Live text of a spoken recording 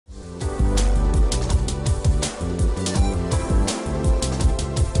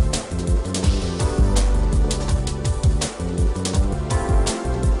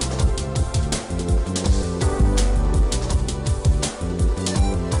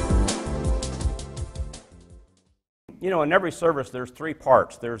in every service there's three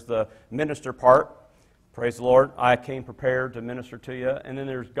parts. There's the minister part. Praise the Lord. I came prepared to minister to you. And then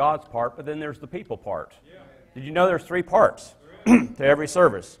there's God's part, but then there's the people part. Yeah. Did you know there's three parts to every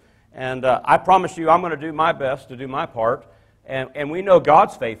service? And I promise you I'm going to do my best to do my part. And we know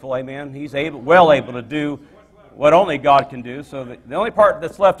God's faithful, amen. He's well able to do what only God can do. So the only part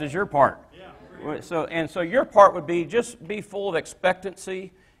that's left is your part. Yeah. So your part would be just be full of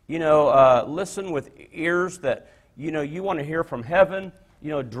expectancy. Listen with ears that, you want to hear from heaven.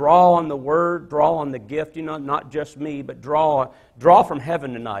 Draw on the word, draw on the gift, not just me, but draw from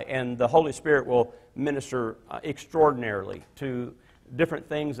heaven tonight. And the Holy Spirit will minister extraordinarily to different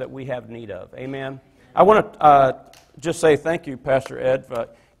things that we have need of. Amen. I want to just say thank you, Pastor Ed,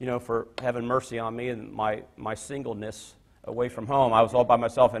 for having mercy on me and my singleness away from home. I was all by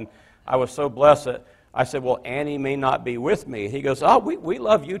myself, and I was so blessed that I said, well, Annie may not be with me. He goes, oh, we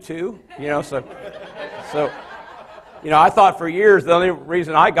love you too. So I thought for years the only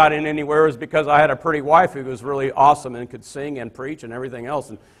reason I got in anywhere was because I had a pretty wife who was really awesome and could sing and preach and everything else.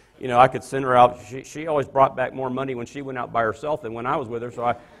 And, I could send her out. She always brought back more money when she went out by herself than when I was with her. So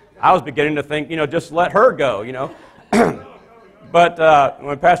I was beginning to think, just let her go, But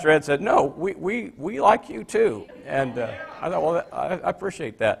when Pastor Ed said, no, we like you too. And I thought, well, I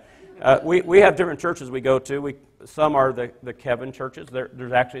appreciate that. We have different churches we go to. Some are the Kevin churches.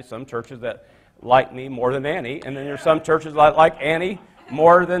 There's actually some churches that like me more than Annie, and then there's some churches that like Annie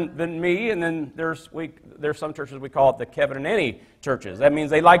more than me, and then there's some churches we call it the Kevin and Annie churches. That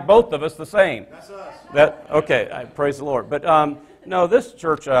means they like both of us the same. That's us. I praise the Lord. But no, this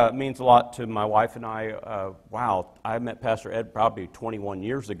church means a lot to my wife and I. I met Pastor Ed probably 21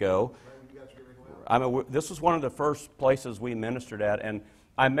 years ago. This was one of the first places we ministered at, and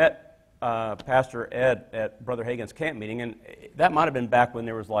I met Pastor Ed at Brother Hagin's camp meeting, and that might have been back when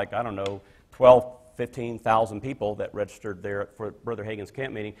there was 15,000 people that registered there for Brother Hagin's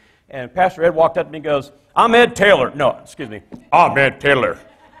camp meeting. And Pastor Ed walked up to me and goes, I'm Ed Taylor. No, excuse me. I'm Ed Taylor.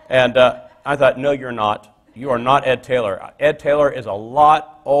 And I thought, no, you're not. You are not Ed Taylor. Ed Taylor is a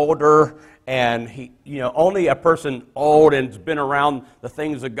lot older, and he, only a person old and has been around the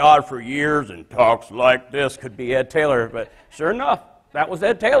things of God for years and talks like this could be Ed Taylor. But sure enough, that was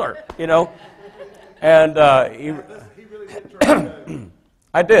Ed Taylor, And he really did turn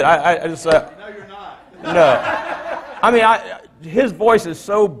I did. I just... no, you're not. No. His voice is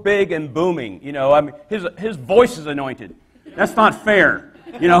so big and booming, his voice is anointed. That's not fair,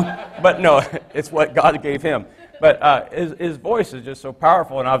 But no, it's what God gave him. But his voice is just so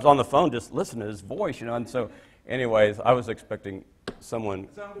powerful, and I was on the phone just listening to his voice, And so, anyways, I was expecting someone...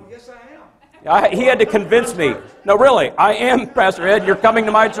 Yes, I am. He had to convince me. No, really, I am, Pastor Ed. You're coming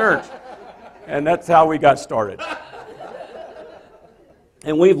to my church. And that's how we got started.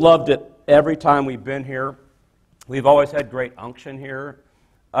 And we've loved it every time we've been here. We've always had great unction here,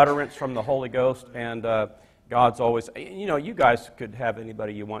 utterance from the Holy Ghost, and God's always, you guys could have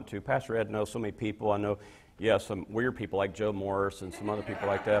anybody you want to. Pastor Ed knows so many people. I know, some weird people like Joe Morris and some other people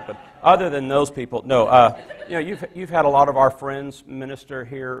like that. But other than those people, no. You've had a lot of our friends minister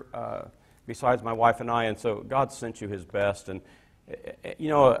here, besides my wife and I, and so God sent you His best. And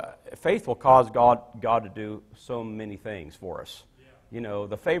faith will cause God to do so many things for us.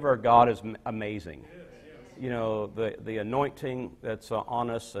 The favor of God is amazing. The anointing that's on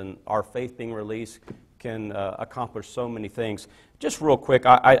us and our faith being released can accomplish so many things. Just real quick,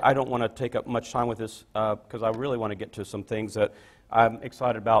 I don't want to take up much time with this because I really want to get to some things that I'm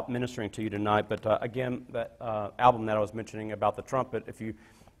excited about ministering to you tonight. But again, that album that I was mentioning about the trumpet, if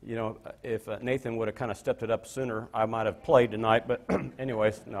Nathan would have kind of stepped it up sooner, I might have played tonight. But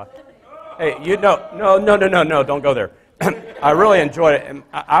anyways, no. Hey, no, don't go there. I really enjoyed it, and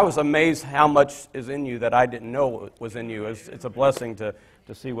I was amazed how much is in you that I didn't know was in you. It's a blessing to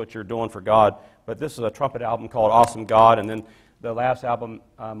see what you're doing for God. But this is a trumpet album called Awesome God, and then the last album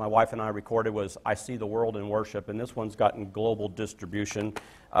my wife and I recorded was I See the World in Worship, and this one's gotten global distribution.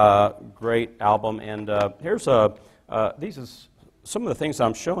 Great album, and these is some of the things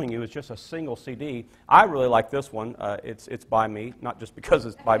I'm showing you is just a single CD. I really like this one. It's by me, not just because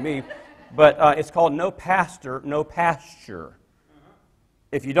it's by me. But it's called No Pastor, No Pasture.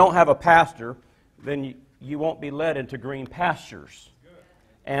 If you don't have a pastor, then you won't be led into green pastures.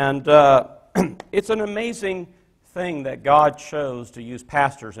 And it's an amazing thing that God chose to use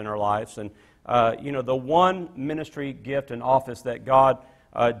pastors in our lives. And, the one ministry gift and office that God,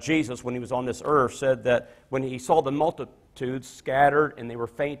 Jesus, when He was on this earth, said that when He saw the multitudes scattered and they were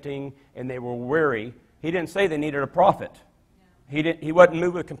fainting and they were weary, He didn't say they needed a prophet. He wasn't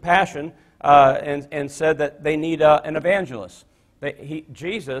moved with compassion and said that they need an evangelist.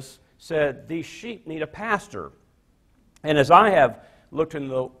 Jesus said these sheep need a pastor. And as I have looked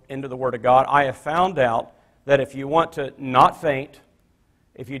into the Word of God, I have found out that if you want to not faint,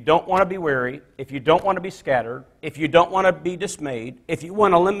 if you don't want to be weary, if you don't want to be scattered, if you don't want to be dismayed, if you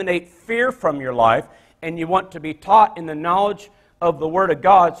want to eliminate fear from your life, and you want to be taught in the knowledge of the Word of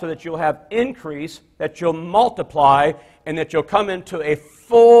God so that you'll have increase, that you'll multiply, and that you'll come into a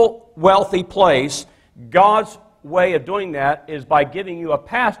full, wealthy place, God's way of doing that is by giving you a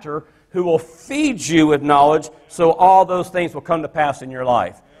pastor who will feed you with knowledge so all those things will come to pass in your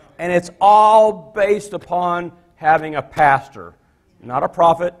life. And it's all based upon having a pastor. Not a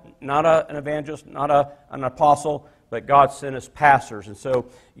prophet, not an evangelist, not an apostle, but God sent us pastors. And so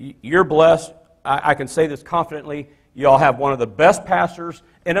you're blessed. I can say this confidently. You all have one of the best pastors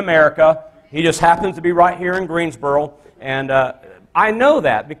in America. He just happens to be right here in Greensboro. And I know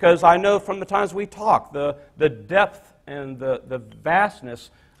that because I know from the times we talk, the depth and the vastness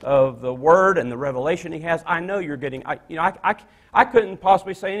of the Word and the revelation he has. I know you're getting, I couldn't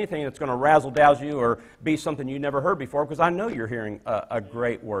possibly say anything that's going to razzle-dazzle you or be something you never heard before because I know you're hearing a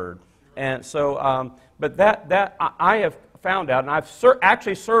great Word. And so, but that I have found out, and I've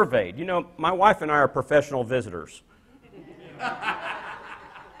actually surveyed. You know, my wife and I are professional visitors.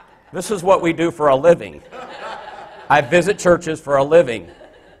 This is what we do for a living. I visit churches for a living.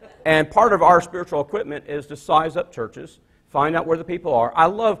 And part of our spiritual equipment is to size up churches, find out where the people are. I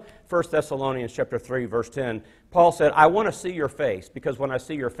love 1 Thessalonians chapter 3, verse 10. Paul said, I want to see your face, because when I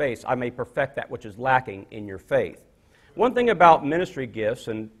see your face, I may perfect that which is lacking in your faith. One thing about ministry gifts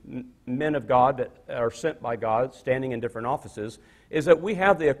and men of God that are sent by God, standing in different offices, is that we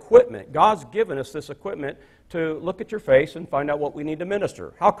have the equipment. God's given us this equipment to look at your face and find out what we need to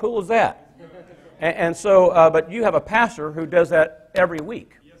minister. How cool is that? And so, but you have a pastor who does that every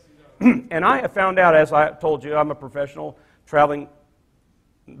week. And I have found out, as I told you, I'm a professional traveling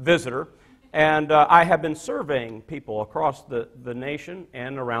visitor, and I have been surveying people across the nation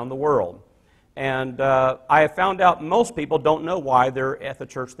and around the world. And I have found out most people don't know why they're at the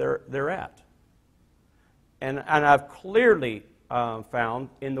church they're at. And I've clearly found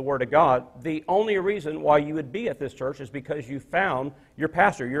in the Word of God, the only reason why you would be at this church is because you found your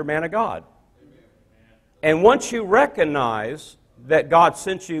pastor, your man of God. Amen. And once you recognize that God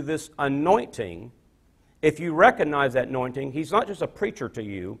sent you this anointing, if you recognize that anointing, he's not just a preacher to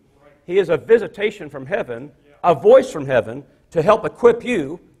you, he is a visitation from heaven, a voice from heaven to help equip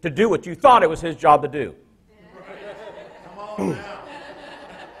you to do what you thought it was his job to do. Come on now.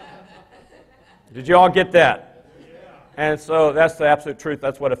 Did you all get that? And so that's the absolute truth.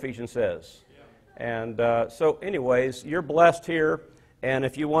 That's what Ephesians says. And so anyways, you're blessed here. And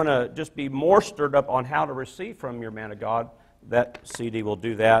if you want to just be more stirred up on how to receive from your man of God, that CD will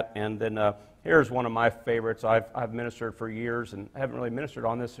do that. And then here's one of my favorites. I've ministered for years, and I haven't really ministered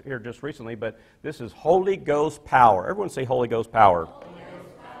on this here just recently, but this is Holy Ghost power. Everyone say Holy Ghost power. Holy Ghost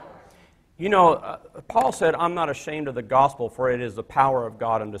power. You know, Paul said, I'm not ashamed of the gospel, for it is the power of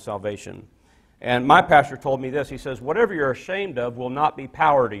God unto salvation. And my pastor told me this. He says, whatever you're ashamed of will not be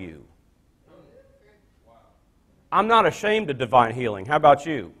power to you. I'm not ashamed of divine healing. How about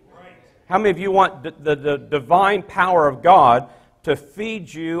you? How many of you want the divine power of God to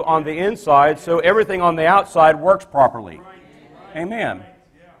feed you on the inside so everything on the outside works properly? Amen.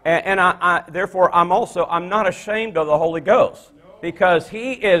 And therefore, I'm not ashamed of the Holy Ghost, because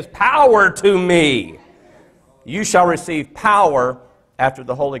he is power to me. You shall receive power after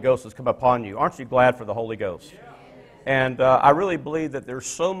the Holy Ghost has come upon you. Aren't you glad for the Holy Ghost? And I really believe that there's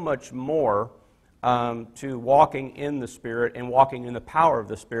so much more to walking in the Spirit and walking in the power of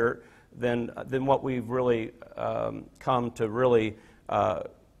the Spirit than what we've really come to really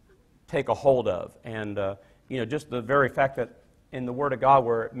take a hold of. And, just the very fact that in the Word of God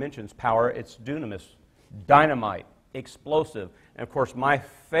where it mentions power, it's dunamis, dynamite, explosive. And, of course, my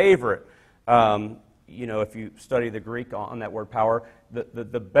favorite, if you study the Greek on that word power,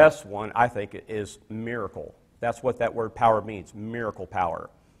 the best one, I think, is miracle. That's what that word power means, miracle power.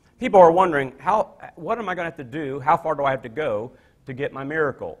 People are wondering, what am I going to have to do? How far do I have to go to get my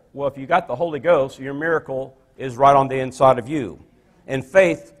miracle? Well, if you got the Holy Ghost, your miracle is right on the inside of you. And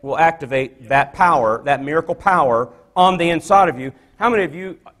faith will activate that power, that miracle power, on the inside of you. How many of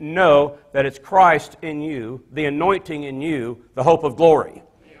you know that it's Christ in you, the anointing in you, the hope of glory?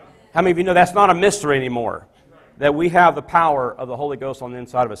 How many of you know that's not a mystery anymore? That we have the power of the Holy Ghost on the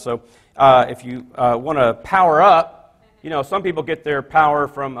inside of us. So if you want to power up, some people get their power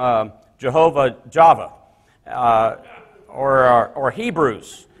from Jehovah Java or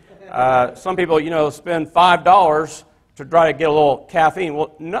Hebrews. Some people, spend $5 to try to get a little caffeine.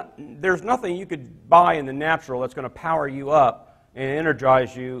 Well, there's nothing you could buy in the natural that's going to power you up and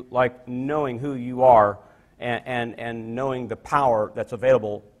energize you like knowing who you are and knowing the power that's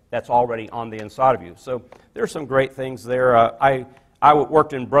available that's already on the inside of you. So there's some great things there. I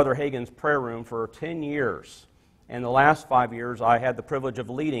worked in Brother Hagin's prayer room for 10 years. And the last 5 years, I had the privilege of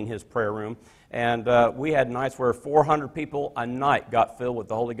leading his prayer room. And we had nights where 400 people a night got filled with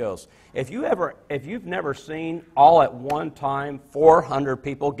the Holy Ghost. If you've never seen all at one time 400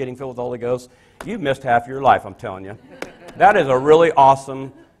 people getting filled with the Holy Ghost, you've missed half your life, I'm telling you. That is a really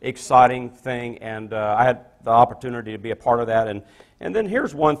awesome, exciting thing, and I had the opportunity to be a part of that. And then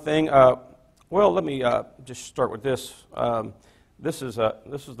here's one thing. Well, let me just start with this. This is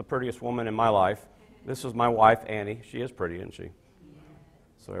the prettiest woman in my life. This is my wife, Annie. She is pretty, isn't she?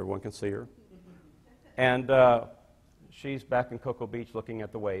 So everyone can see her. And she's back in Cocoa Beach looking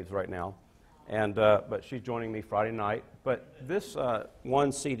at the waves right now. And but she's joining me Friday night. But this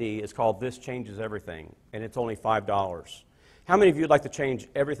one CD is called This Changes Everything, and it's only $5. How many of you would like to change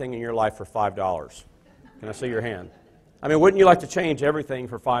everything in your life for $5? Can I see your hand? I mean, wouldn't you like to change everything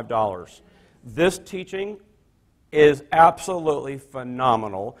for $5? This teaching is absolutely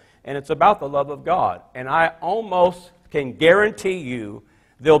phenomenal, and it's about the love of God. And I almost can guarantee you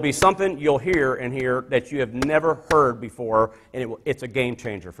there'll be something you'll hear in here that you have never heard before, and it's a game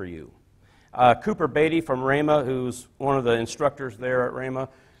changer for you. Cooper Beatty from Rhema, who's one of the instructors there at Rhema.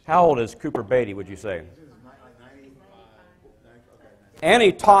 How old is Cooper Beatty, would you say?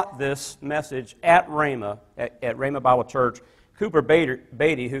 Annie taught this message at Rhema, at Rhema Bible Church. Cooper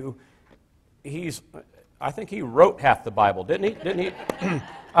Beatty, who I think he wrote half the Bible, didn't he?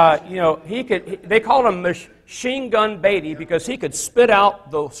 They called him Machine Gun Beatty because he could spit out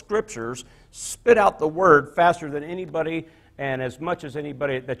the scriptures, spit out the word faster than anybody and as much as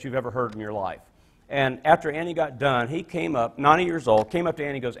anybody that you've ever heard in your life. And after Annie got done, he came up, 90 years old, came up to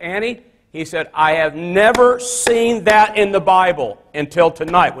Annie and goes, Annie, he said, I have never seen that in the Bible until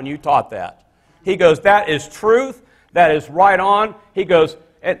tonight when you taught that. He goes, that is truth. That is right on. He goes,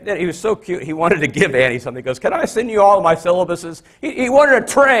 and he was so cute, he wanted to give Annie something. He goes, can I send you all of my syllabuses? He wanted a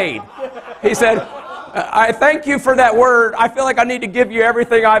trade. He said, I thank you for that word. I feel like I need to give you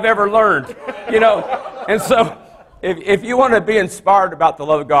everything I've ever learned. And so if you want to be inspired about the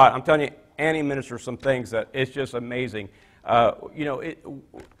love of God, I'm telling you, Annie ministers some things that it's just amazing.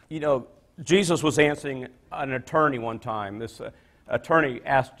 Jesus was answering an attorney one time. This attorney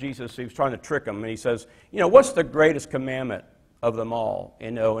asked Jesus, he was trying to trick him, and he says, what's the greatest commandment of them all?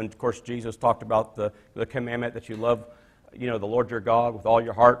 And of course Jesus talked about the commandment that you love, the Lord your God with all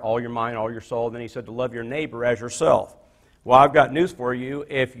your heart, all your mind, all your soul. And then he said to love your neighbor as yourself. Well, I've got news for you.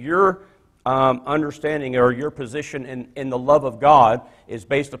 If your understanding or your position in the love of God is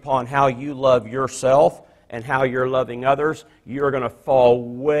based upon how you love yourself and how you're loving others, you're going to fall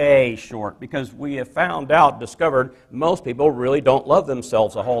way short, because we have discovered most people really don't love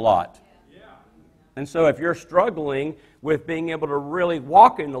themselves a whole lot. And so if you're struggling with being able to really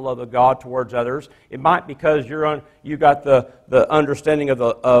walk in the love of God towards others, it might be because you got the understanding of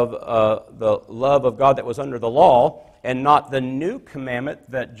the love of God that was under the law, and not the new commandment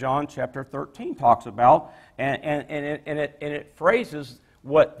that John chapter 13 talks about, and it phrases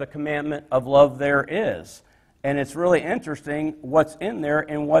what the commandment of love there is. And it's really interesting what's in there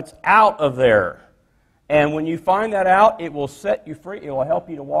and what's out of there. And when you find that out, it will set you free. It will help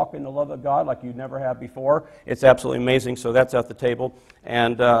you to walk in the love of God like you never have before. It's absolutely amazing. So that's at the table.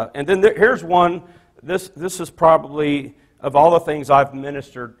 And then here's one. This is probably, of all the things I've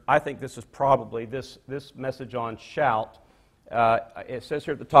ministered, I think this is probably this message on shout. It says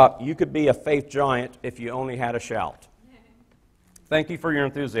here at the top, you could be a faith giant if you only had a shout. Thank you for your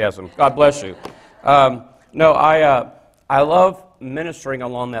enthusiasm. God bless you. I love ministering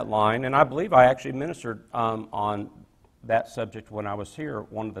along that line, and I believe I actually ministered on that subject when I was here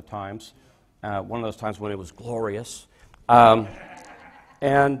one of those times when it was glorious. Psalm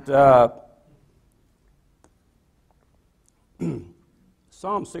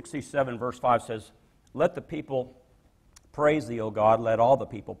 67 verse 5 says, let the people praise thee, O God, let all the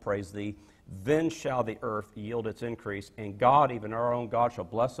people praise thee, then shall the earth yield its increase, and God, even our own God, shall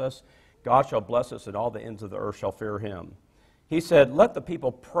bless us. God shall bless us, and all the ends of the earth shall fear him. He said, let the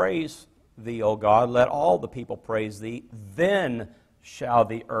people praise thee, O God, let all the people praise thee, then shall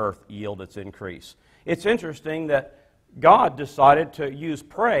the earth yield its increase. It's interesting that God decided to use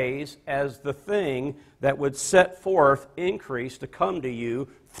praise as the thing that would set forth increase to come to you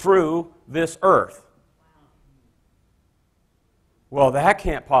through this earth. Well, that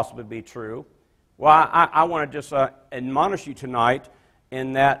can't possibly be true. Well, I want to just admonish you tonight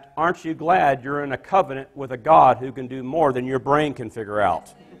in that, aren't you glad you're in a covenant with a God who can do more than your brain can figure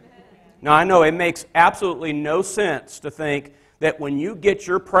out? Now, I know it makes absolutely no sense to think that when you get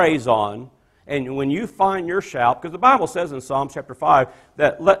your praise on And when you find your shout, because the Bible says in Psalm chapter 5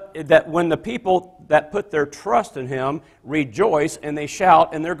 that when the people that put their trust in Him rejoice and they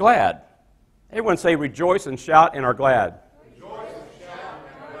shout and they're glad. Everyone say rejoice and shout and are glad. Rejoice and shout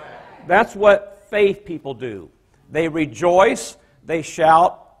and are glad. That's what faith people do. They rejoice, they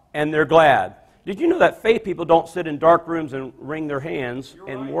shout, and they're glad. Did you know that faith people don't sit in dark rooms and wring their hands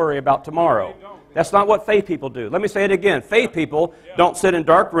and worry about tomorrow? That's not what faith people do. Let me say it again. Faith people don't sit in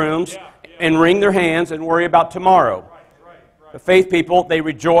dark rooms and wring their hands and worry about tomorrow. The faith people, they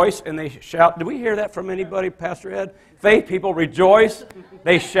rejoice and they shout. Did we hear that from anybody, Pastor Ed? Faith people rejoice,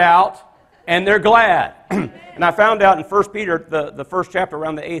 they shout, and they're glad. And I found out in 1 Peter, the first chapter,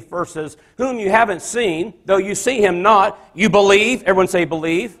 around the 8th verse says, whom you haven't seen, though you see Him not, you believe. Everyone say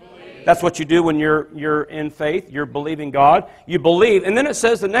believe. That's what you do when you're in faith. You're believing God. You believe. And then it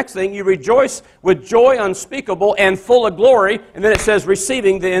says the next thing, you rejoice with joy unspeakable and full of glory. And then it says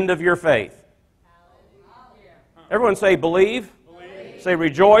receiving the end of your faith. Everyone say believe. Believe. Say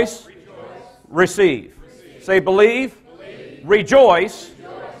rejoice. Receive. Say believe. Rejoice.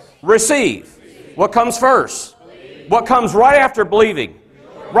 Receive. What comes first? What comes right after believing?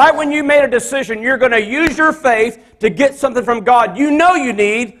 Right when you made a decision, you're going to use your faith to get something from God you know you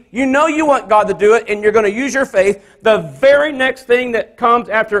need, you know you want God to do it, and you're going to use your faith. The very next thing that comes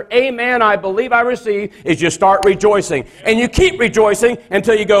after amen, I believe, I receive, is you start rejoicing. And you keep rejoicing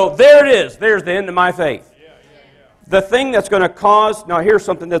until you go, there it is, there's the end of my faith. The thing that's going to cause, now here's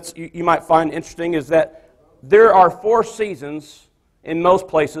something that you might find interesting, is that there are 4 seasons in most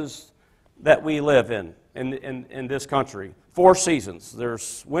places that we live in this country. 4 seasons.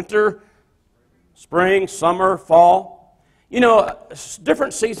 There's winter, spring, summer, fall. You know,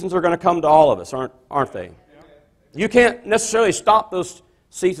 different seasons are going to come to all of us, aren't they? You can't necessarily stop those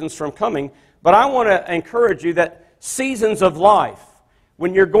seasons from coming, but I want to encourage you that seasons of life,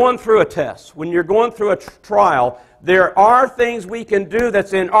 when you're going through a test, when you're going through a trial, there are things we can do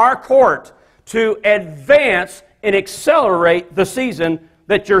that's in our court to advance and accelerate the season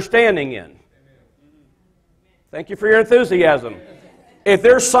that you're standing in. Thank you for your enthusiasm. If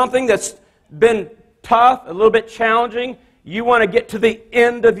there's something that's been tough, a little bit challenging, you want to get to the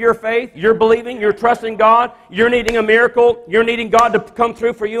end of your faith, you're believing, you're trusting God, you're needing a miracle, you're needing God to come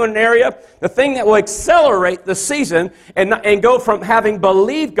through for you in an area, the thing that will accelerate the season and go from having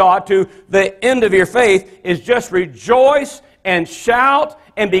believed God to the end of your faith is just rejoice and shout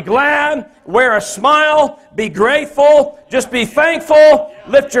and be glad, wear a smile, be grateful, just be thankful,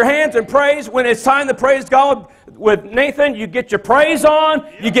 lift your hands and praise. When it's time to praise God with Nathan, you get your praise on,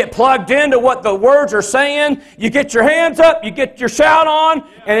 you get plugged into what the words are saying, you get your hands up, you get your shout on,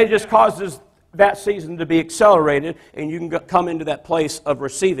 and it just causes that season to be accelerated, and you can come into that place of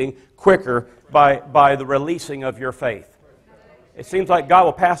receiving quicker by the releasing of your faith. It seems like God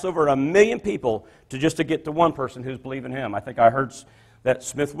will pass over 1 million people to get to one person who's believing Him. I think I heard that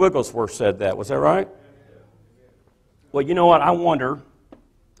Smith Wigglesworth said that. Was that right? Well, you know what? I wonder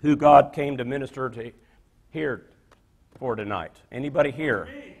who God came to minister to here for tonight. Anybody here?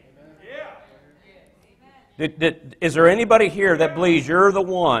 Is there anybody here that believes you're the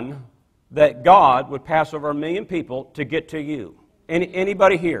one that God would pass over 1 million people to get to you?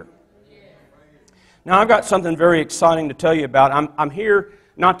 Anybody here? Now, I've got something very exciting to tell you about. I'm here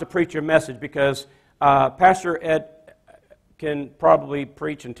not to preach a message because Pastor Ed can probably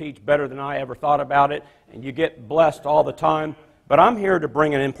preach and teach better than I ever thought about it, and you get blessed all the time. But I'm here to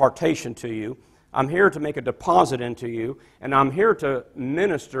bring an impartation to you. I'm here to make a deposit into you, and I'm here to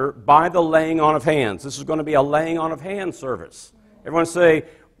minister by the laying on of hands. This is going to be a laying on of hands service. Everyone say,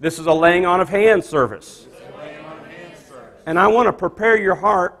 this is a laying on of hands service. And I want to prepare your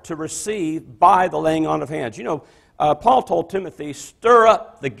heart to receive by the laying on of hands. You know, Paul told Timothy, stir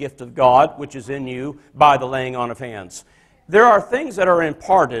up the gift of God which is in you by the laying on of hands. There are things that are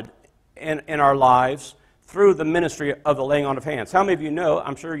imparted in our lives through the ministry of the laying on of hands. How many of you know,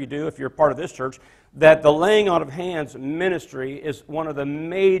 I'm sure you do if you're part of this church, that the laying on of hands ministry is one of the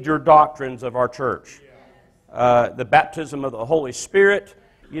major doctrines of our church. The baptism of the Holy Spirit,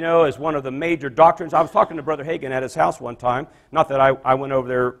 you know, is one of the major doctrines. I was talking to Brother Hagin at his house one time. Not that I went over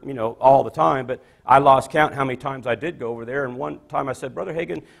there, you know, all the time, but I lost count how many times I did go over there. And one time I said, Brother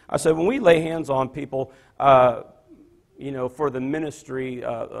Hagin, I said, when we lay hands on people, you know, for the ministry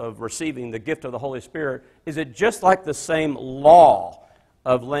of receiving the gift of the Holy Spirit, is it just like the same law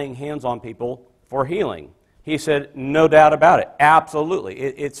of laying hands on people for healing? He said, no doubt about it. Absolutely.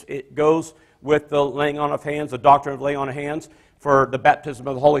 It goes with the laying on of hands, the doctrine of laying on of hands for the baptism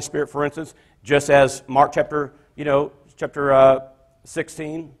of the Holy Spirit, for instance, just as Mark chapter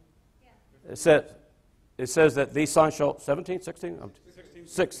 16, it says that these signs shall, 17, 16?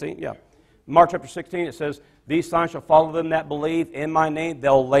 16, yeah. Mark chapter 16, it says, these signs shall follow them that believe in my name.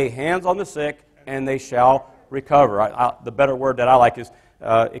 They'll lay hands on the sick, and they shall recover. The better word that I like is,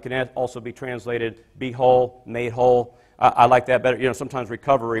 it can also be translated, be whole, made whole. I like that better. You know, sometimes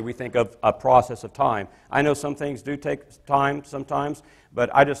recovery, we think of a process of time. I know some things do take time sometimes, but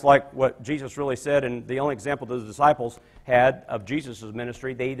I just like what Jesus really said, and the only example the disciples had of Jesus'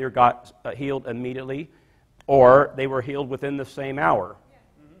 ministry, they either got healed immediately or they were healed within the same hour.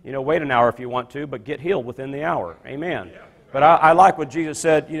 You know, wait an hour if you want to, but get healed within the hour. Amen. But I like what Jesus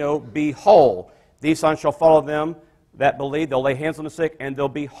said, you know, be whole. These signs shall follow them that believe. They'll lay hands on the sick, and they'll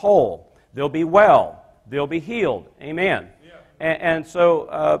be whole. They'll be well. They'll be healed. Amen. And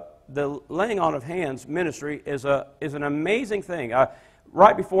so the laying on of hands ministry is an amazing thing.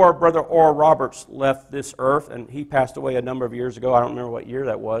 Right before Brother Oral Roberts left this earth, and he passed away a number of years ago, I don't remember what year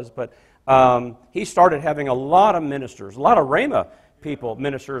that was, but he started having a lot of ministers, a lot of Rhema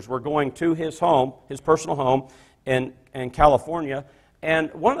ministers were going to his home, his personal home in California.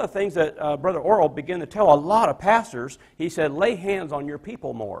 And one of the things that Brother Oral began to tell a lot of pastors, he said, lay hands on your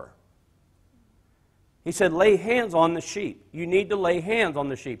people more. He said, lay hands on the sheep. You need to lay hands on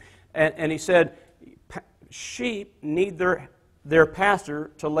the sheep. And he said, sheep need their pastor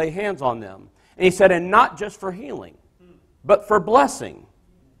to lay hands on them. And he said, and not just for healing, but for blessing.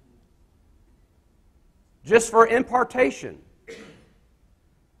 Just for impartation.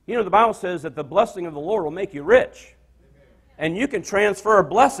 You know, the Bible says that the blessing of the Lord will make you rich. And you can transfer a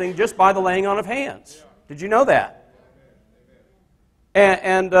blessing just by the laying on of hands. Did you know that?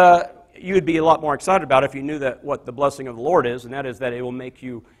 And you would be a lot more excited about it if you knew that what the blessing of the Lord is, and that is that it will make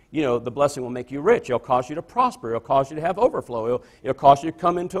you, you know, the blessing will make you rich. It'll cause you to prosper. It'll cause you to have overflow. It'll cause you to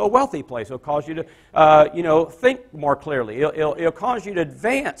come into a wealthy place. It'll cause you to, think more clearly. It'll cause you to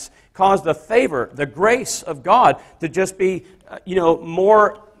advance, cause the favor, the grace of God to just be,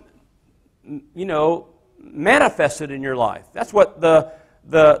 more, manifested in your life. That's what the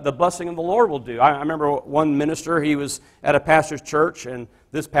blessing of the Lord will do. I remember one minister, he was at a pastor's church, and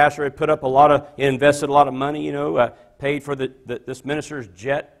this pastor had put up he invested a lot of money, paid for this minister's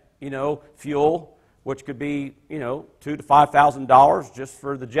jet, fuel, which could be, $2,000 to $5,000 just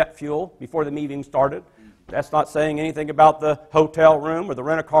for the jet fuel before the meeting started. That's not saying anything about the hotel room or the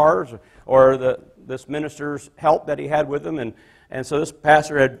rent-a-cars or this minister's help that he had with him. And so this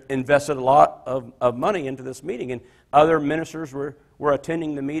pastor had invested a lot of money into this meeting, and other ministers were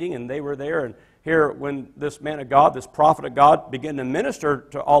attending the meeting, and they were there. And here, when this man of God, this prophet of God, began to minister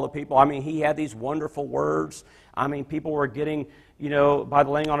to all the people, I mean, he had these wonderful words. I mean, people were getting, by the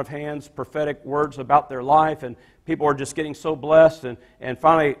laying on of hands, prophetic words about their life, and people were just getting so blessed. And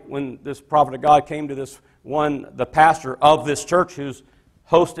finally, when this prophet of God came to the pastor of this church who's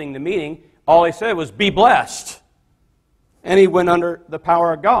hosting the meeting, all he said was, be blessed. And he went under the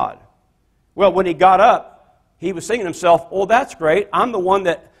power of God. Well, when he got up, he was thinking to himself, oh, that's great. I'm the one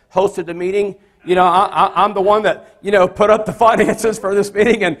that hosted the meeting. I'm the one that, put up the finances for this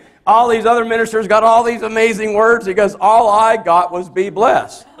meeting. And all these other ministers got all these amazing words. He goes, all I got was be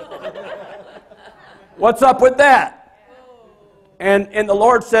blessed. What's up with that? And the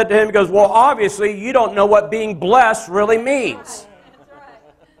Lord said to him, he goes, well, obviously, you don't know what being blessed really means.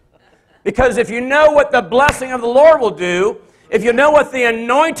 Because if you know what the blessing of the Lord will do, if you know what the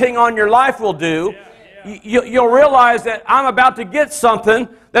anointing on your life will do, you'll realize that I'm about to get something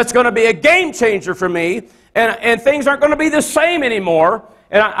that's going to be a game changer for me, and things aren't going to be the same anymore.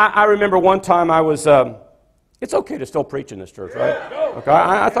 And I remember one time I was, it's okay to still preach in this church, right? Okay,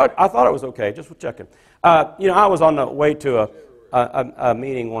 I thought it was okay, just checking. I was on the way to a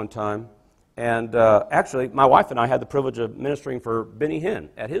meeting one time. And actually, my wife and I had the privilege of ministering for Benny Hinn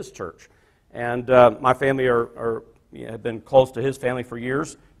at his church. And my family have been close to his family for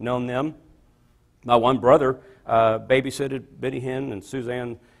years, known them. My one brother babysitted Benny Hinn and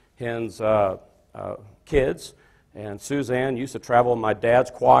Suzanne Hinn's kids. And Suzanne used to travel in my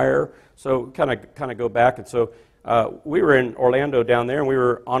dad's choir. So kind of go back. And so we were in Orlando down there, and we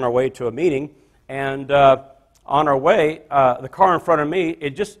were on our way to a meeting. And on our way, the car in front of me,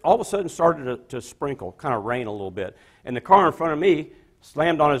 it just all of a sudden started to sprinkle, kind of rain a little bit. And the car in front of me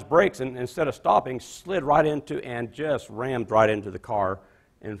slammed on his brakes, and instead of stopping, slid right into and just rammed right into the car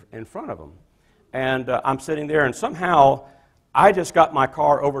in front of him. And I'm sitting there, and somehow I just got my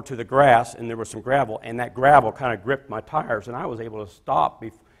car over to the grass, and there was some gravel, and that gravel kind of gripped my tires, and I was able to stop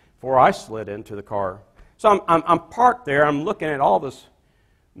before I slid into the car. So I'm parked there. I'm looking at all this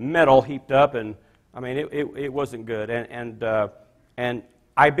metal heaped up, and I mean, it wasn't good, and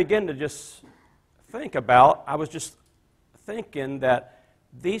I began to just think about, I was just thinking that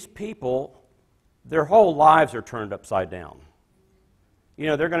these people, their whole lives are turned upside down. You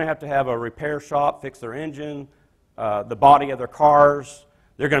know, they're going to have a repair shop, fix their engine, the body of their cars.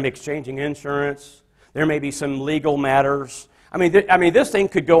 They're going to be exchanging insurance. There may be some legal matters. I mean, this thing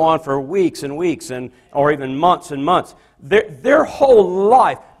could go on for weeks and weeks, or even months and months. Their whole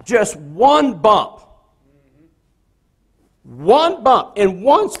life, just one bump. One bump. In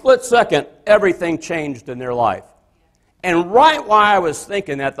one split second, everything changed in their life. And right while I was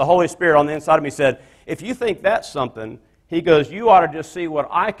thinking that, the Holy Spirit on the inside of me said, if you think that's something, he goes, you ought to just see what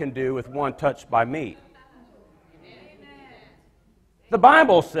I can do with one touch by me. The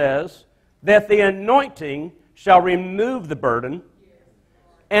Bible says that the anointing shall remove the burden,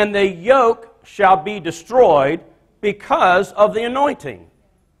 and the yoke shall be destroyed because of the anointing.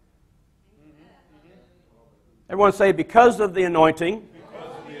 Everyone say, because of the anointing,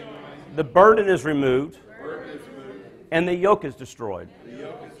 the burden is removed, and the yoke is destroyed.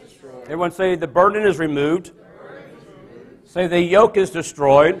 Everyone say, the burden is removed. Say, the yoke is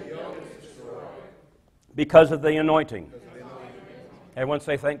destroyed because of the anointing. Everyone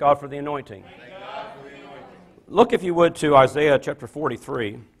say, thank God for the anointing. Look, if you would, to Isaiah chapter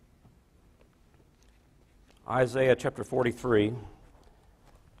 43. Isaiah chapter 43.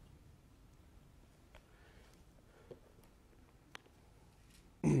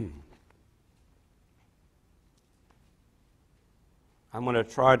 I'm going to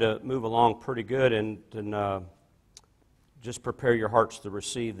try to move along pretty good and just prepare your hearts to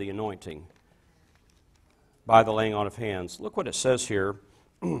receive the anointing by the laying on of hands. Look what it says here.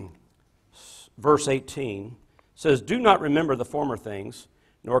 Verse 18 says, do not remember the former things,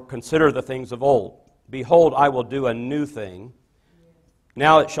 nor consider the things of old. Behold, I will do a new thing.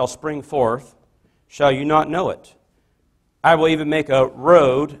 Now it shall spring forth. Shall you not know it? I will even make a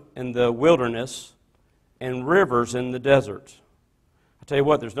road in the wilderness and rivers in the desert. I tell you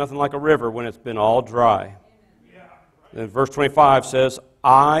what, there's nothing like a river when it's been all dry. Then verse 25 says,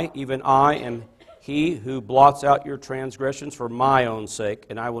 I, even I, am he who blots out your transgressions for my own sake,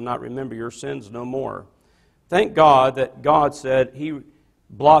 and I will not remember your sins no more. Thank God that God said he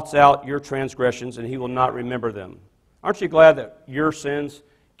blots out your transgressions and he will not remember them. Aren't you glad that your sins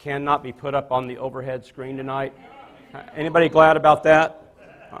cannot be put up on the overhead screen tonight? Anybody glad about that?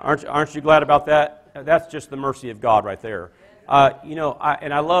 Aren't you glad about that? That's just the mercy of God right there.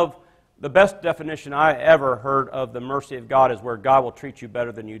 I love, the best definition I ever heard of the mercy of God is where God will treat you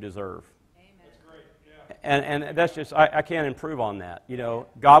better than you deserve. That's great. Yeah. And that's just, I can't improve on that. You know,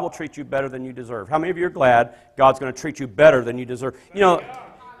 God will treat you better than you deserve. How many of you are glad God's going to treat you better than you deserve? You know,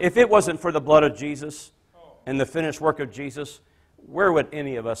 if it wasn't for the blood of Jesus and the finished work of Jesus, where would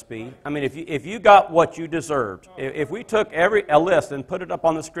any of us be? I mean, if you got what you deserved, if we took a list and put it up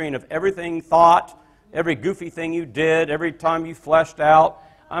on the screen of everything thought, every goofy thing you did, every time you fleshed out,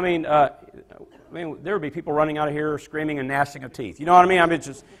 I mean, there would be people running out of here screaming and gnashing of teeth. You know what I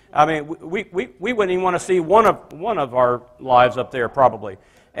mean? We wouldn't even want to see one of our lives up there probably.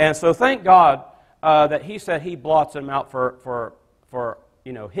 And so thank God that He said He blots them out for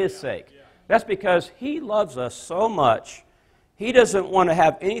His sake. That's because He loves us so much. He doesn't want to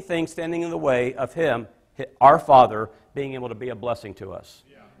have anything standing in the way of Him, our Father, being able to be a blessing to us.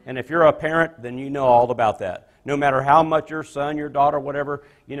 And if you're a parent, then you know all about that. No matter how much your son, your daughter, whatever,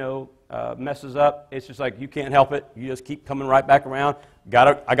 messes up, it's just like you can't help it. You just keep coming right back around.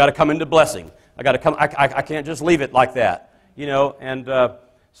 I got to come into blessing. I got to come. I can't just leave it like that.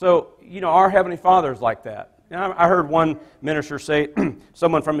 So our Heavenly Father is like that. And I heard one minister say,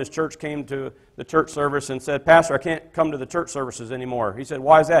 someone from his church came to the church service and said, Pastor, I can't come to the church services anymore. He said,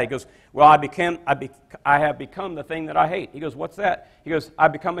 why is that? He goes, well, I have become the thing that I hate. He goes, what's that? He goes, I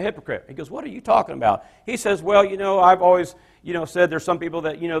become a hypocrite. He goes, what are you talking about? He says, well, I've always, said there's some people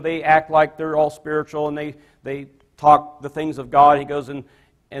that, they act like they're all spiritual and they talk the things of God. He goes, and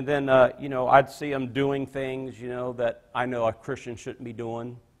then, I'd see them doing things, that I know a Christian shouldn't be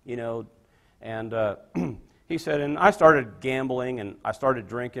doing, and he said, and I started gambling and I started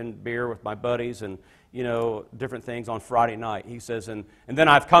drinking beer with my buddies and, different things on Friday night. He says, and then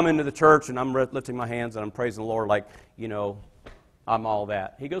I've come into the church and I'm lifting my hands and I'm praising the Lord like, I'm all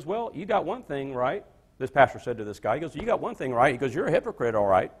that. He goes, well, you got one thing right. This pastor said to this guy, he goes, you got one thing right. He goes, you're a hypocrite, all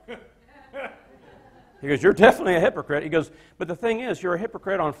right. He goes, you're definitely a hypocrite. He goes, but the thing is, you're a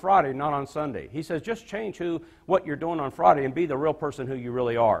hypocrite on Friday, not on Sunday. He says, just change what you're doing on Friday and be the real person who you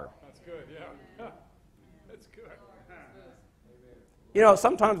really are. That's good, yeah.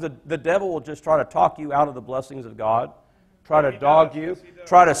 Sometimes the devil will just try to talk you out of the blessings of God, try to dog you,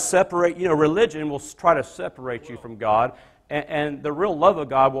 try to separate. Religion will try to separate you from God, and the real love of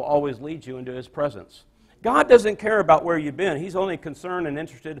God will always lead you into His presence. God doesn't care about where you've been. He's only concerned and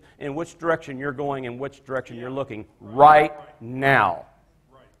interested in which direction you're going and which direction you're looking right now.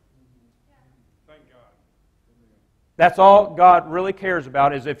 That's all God really cares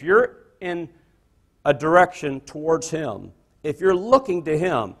about, is if you're in a direction towards Him, if you're looking to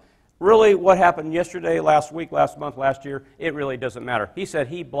Him. Really, what happened yesterday, last week, last month, last year, it really doesn't matter. He said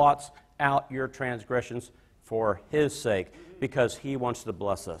He blots out your transgressions for His sake, because He wants to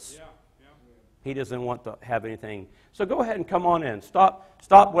bless us. Yeah. He doesn't want to have anything. So go ahead and come on in. Stop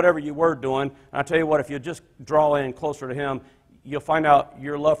whatever you were doing. And I'll tell you what, if you just draw in closer to Him, you'll find out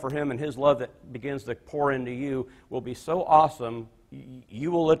your love for Him and His love that begins to pour into you will be so awesome,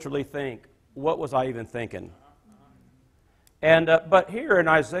 you will literally think, what was I even thinking? And but here in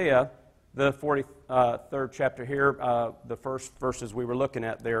Isaiah, the 43rd chapter here, the first verses we were looking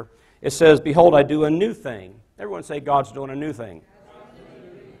at there, it says, "Behold, I do a new thing." Everyone say, God's doing a new thing.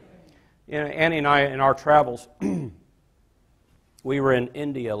 You know, Annie and I, in our travels, we were in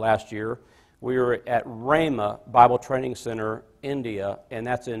India last year. We were at Rhema Bible Training Center, India, and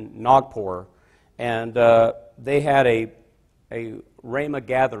that's in Nagpur. And they had a Rhema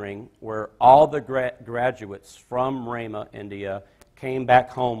gathering where all the graduates from Rhema, India, came back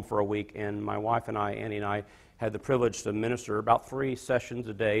home for a week. And my wife and I, Annie and I, had the privilege to minister about 3 sessions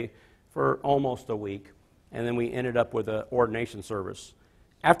a day for almost a week. And then we ended up with an ordination service.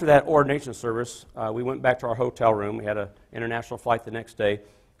 After that ordination service, we went back to our hotel room. We had an international flight the next day.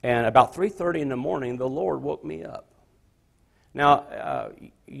 And about 3:30 in the morning, the Lord woke me up. Now,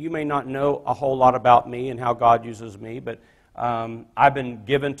 you may not know a whole lot about me and how God uses me, but I've been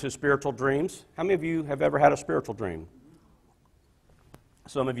given to spiritual dreams. How many of you have ever had a spiritual dream?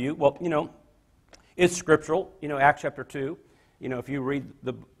 Some of you. Well, you know, it's scriptural. You know, Acts chapter 2. You know, if you read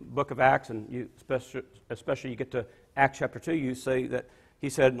the book of Acts, and you especially you get to Acts chapter 2, you say that He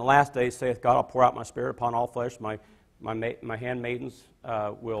said, "In the last days, saith God, I'll pour out my Spirit upon all flesh. My handmaidens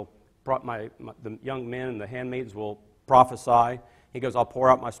will, the young men and the handmaidens will prophesy." He goes, "I'll pour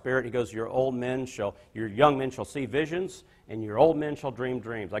out my Spirit." He goes, your young men shall see visions, and your old men shall dream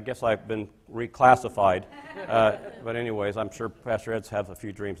dreams." I guess I've been reclassified. But anyways, I'm sure Pastor Ed's has a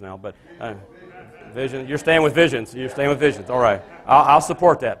few dreams now. But vision, you're staying with visions. You're staying with visions. All right. I'll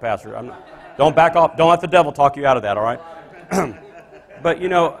support that, Pastor. Don't back off. Don't let the devil talk you out of that, all right? But, you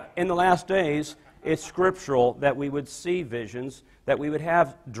know, in the last days, it's scriptural that we would see visions, that we would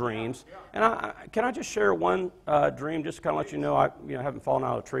have dreams. And can I just share one dream, just to kind of let you know I haven't fallen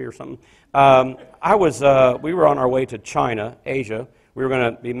out of a tree or something. We were on our way to China, Asia. We were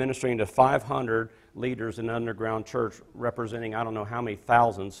going to be ministering to 500 leaders in an underground church, representing I don't know how many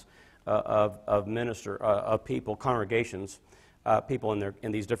thousands of people, congregations, people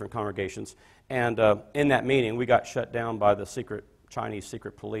in these different congregations. And in that meeting, we got shut down by the Chinese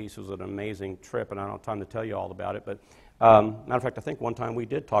secret police. It was an amazing trip, and I don't have time to tell you all about it. But matter of fact, I think one time we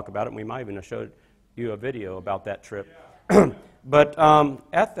did talk about it, and we might even have showed you a video about that trip. Yeah. But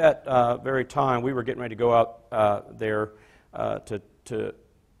at that very time, we were getting ready to go out there to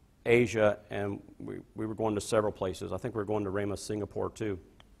Asia, and we were going to several places. I think we were going to Rhema, Singapore, too.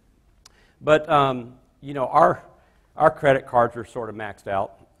 But, you know, our credit cards are sort of maxed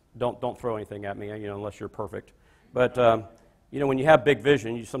out. Don't throw anything at me, you know, unless you're perfect. But, you know, when you have big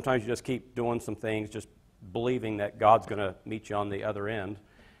vision, sometimes you just keep doing some things, just believing that God's going to meet you on the other end.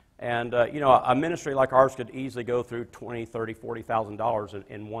 And, you know, a ministry like ours could easily go through $20,000, $30,000, $40,000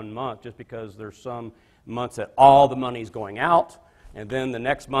 in 1 month, just because there's some months that all the money's going out, and then the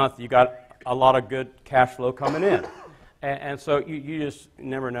next month you got a lot of good cash flow coming in. And so you just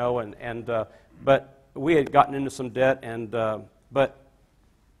never know. But we had gotten into some debt, but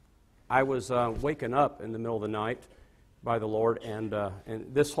I was waken up in the middle of the night by the Lord, and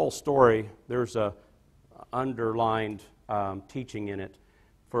this whole story, there's a underlined teaching in it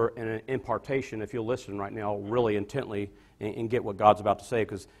for an impartation. If you'll listen right now really intently and get what God's about to say,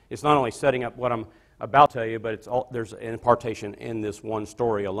 because it's not only setting up what I'm about to tell you, but there's an impartation in this one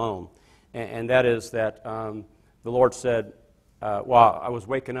story alone. And that is that the Lord said, while I was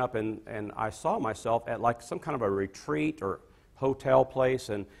waking up, and I saw myself at like some kind of a retreat or hotel place,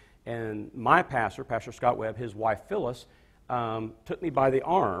 and my pastor, Pastor Scott Webb, his wife Phyllis, took me by the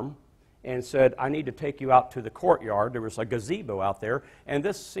arm and said, "I need to take you out to the courtyard." There was a gazebo out there, and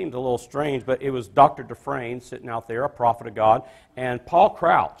this seemed a little strange, but it was Dr. Dufresne sitting out there, a prophet of God, and Paul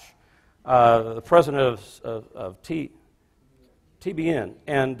Crouch, the president of TBN.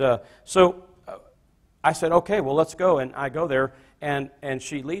 And so I said, "Okay, well, let's go." And I go there, and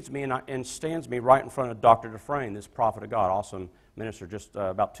she leads me and stands me right in front of Dr. Dufresne, this prophet of God, awesome minister. Just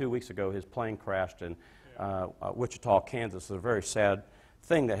about 2 weeks ago, his plane crashed in Wichita, Kansas. It's a very sad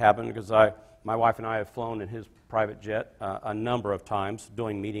thing that happened, because my wife and I have flown in his private jet a number of times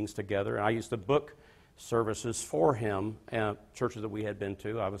doing meetings together, and I used to book services for him, churches that we had been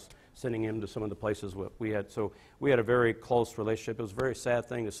to. I was sending him to some of the places we had. So we had a very close relationship. It was a very sad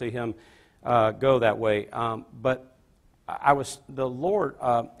thing to see him go that way. But the Lord,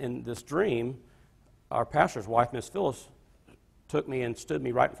 in this dream, our pastor's wife, Miss Phyllis, took me and stood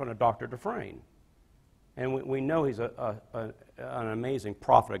me right in front of Dr. Dufresne. And we know he's an amazing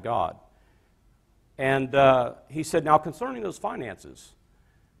prophet of God. And he said, now concerning those finances.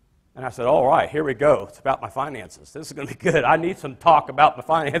 And I said, all right, here we go. It's about my finances. This is going to be good. I need some talk about the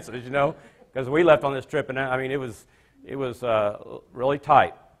finances, because we left on this trip, and I mean, it was really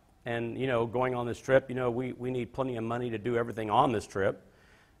tight. And, going on this trip, we need plenty of money to do everything on this trip.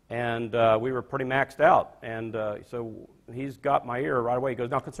 And we were pretty maxed out. And so he's got my ear right away. He goes,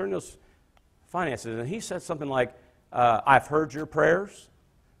 now concerning those finances. And he said something like, I've heard your prayers,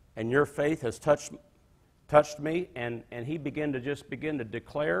 and your faith has touched me. And he began to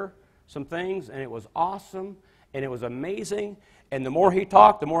declare some things, and it was awesome, and it was amazing. And the more he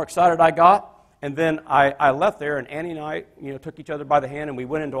talked, the more excited I got. And then I left there, and Annie and I, took each other by the hand, and we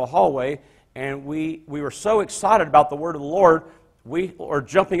went into a hallway, and we were so excited about the word of the Lord, we were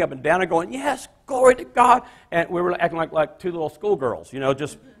jumping up and down and going, yes, glory to God. And we were acting like two little schoolgirls,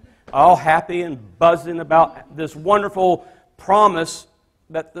 just all happy and buzzing about this wonderful promise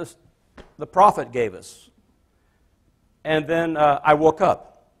that the prophet gave us. And then I woke up.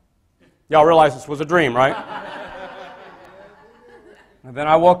 Y'all realize this was a dream, right? And then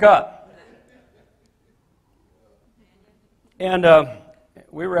I woke up. And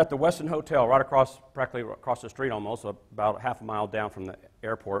we were at the Westin Hotel practically across the street almost, about half a mile down from the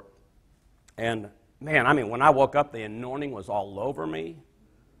airport. And, man, when I woke up, the anointing was all over me.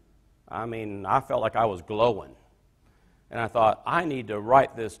 I felt like I was glowing. And I thought, I need to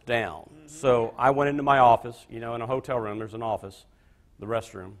write this down. So I went into my office, in a hotel room, there's an office, the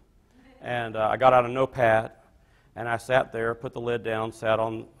restroom. And I got out a notepad, and I sat there, put the lid down, sat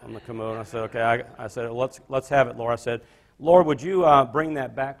on the commode, and I said, okay, I said, let's have it, Lord. I said, Lord, would you bring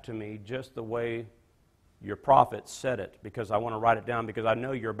that back to me just the way your prophet said it, because I want to write it down, because I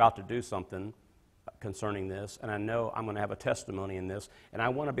know you're about to do something concerning this, and I know I'm going to have a testimony in this, and I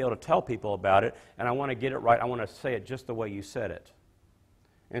want to be able to tell people about it, and I want to get it right. I want to say it just the way you said it.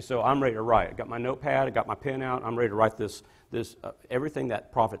 And so I'm ready to write. I got my notepad, I got my pen out, I'm ready to write this everything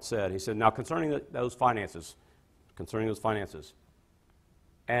that prophet said. He said, now concerning those finances.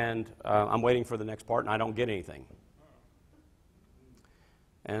 And I'm waiting for the next part, and I don't get anything.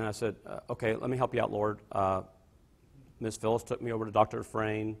 And I said, okay, let me help you out, Lord. Miss Phyllis took me over to Dr.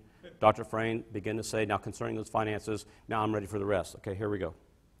 Dufresne. Dr. Dufresne began to say, now concerning those finances, now I'm ready for the rest. Okay, here we go.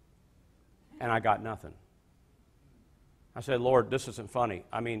 And I got nothing. I said, Lord, this isn't funny.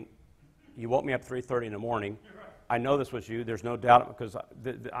 You woke me up 3:30 in the morning. I know this was you. There's no doubt, because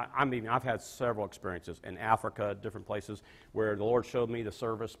I've had several experiences in Africa, different places, where the Lord showed me the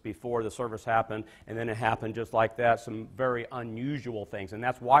service before the service happened, and then it happened just like that, some very unusual things. And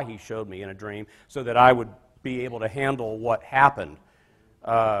that's why he showed me in a dream, so that I would be able to handle what happened.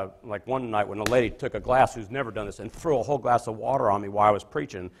 Like one night when a lady took a glass, who's never done this, and threw a whole glass of water on me while I was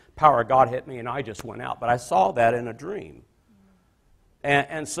preaching. Power of God hit me, and I just went out. But I saw that in a dream.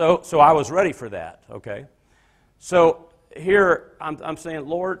 And so I was ready for that, okay? So here I'm saying,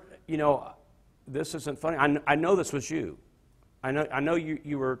 Lord, this isn't funny. I know this was you. I know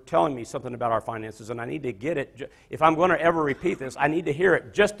you were telling me something about our finances, and I need to get it. If I'm going to ever repeat this, I need to hear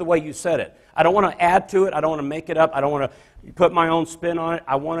it just the way you said it. I don't want to add to it. I don't want to make it up. I don't want to put my own spin on it.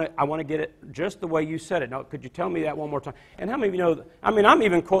 I want to get it just the way you said it. Now, could you tell me that one more time? And how many of you know, I'm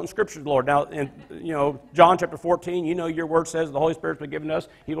even quoting Scripture, Lord. Now, in John chapter 14, your word says the Holy Spirit's been given us.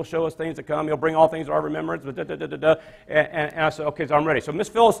 He will show us things to come. He'll bring all things to our remembrance. And I said, okay, so I'm ready. So Miss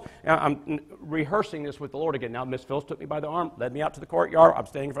Phyllis, I'm rehearsing this with the Lord again. Now, Miss Phyllis took me by the arm, led me out to the courtyard. I'm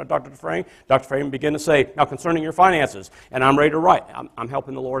standing in front of Dr. Dufresne. Dr. Dufresne began to say, now concerning your finances, and I'm ready to write. I'm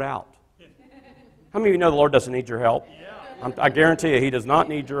helping the Lord out. How many of you know the Lord doesn't need your help? I guarantee you, He does not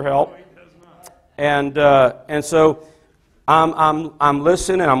need your help. And so I'm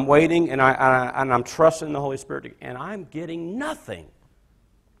listening, and I'm waiting, and I'm trusting the Holy Spirit, and I'm getting nothing.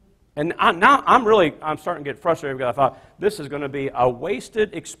 And now I'm starting to get frustrated, because I thought this is going to be a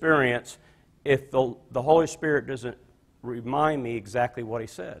wasted experience if the Holy Spirit doesn't remind me exactly what He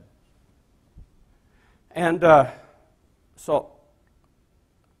said. And so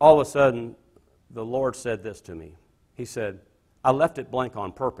all of a sudden, the Lord said this to me. He said, I left it blank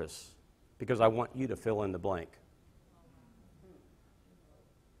on purpose because I want you to fill in the blank.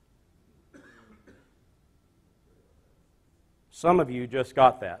 Some of you just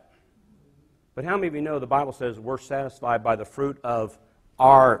got that. But how many of you know the Bible says we're satisfied by the fruit of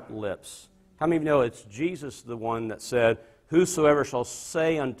our lips? How many of you know it's Jesus the one that said, whosoever shall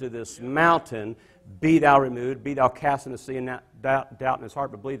say unto this mountain, be thou removed, be thou cast into the sea, and not doubt in his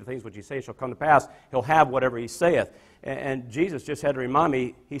heart, but believe the things which he saith shall come to pass, he'll have whatever he saith. And Jesus just had to remind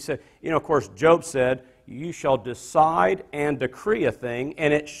me, he said, of course, Job said, you shall decide and decree a thing,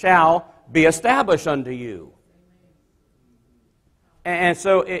 and it shall be established unto you. And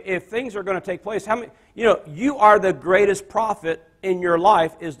so if things are going to take place, you are the greatest prophet in your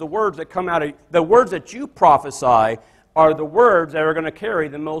life is the words that come out of, the words that you prophesy are the words that are going to carry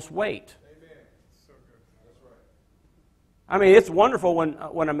the most weight. Amen. So good. That's right. It's wonderful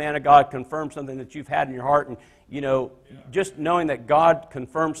when a man of God confirms something that you've had in your heart, and just knowing that God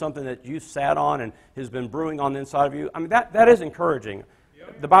confirms something that you sat on and has been brewing on the inside of you. That is encouraging.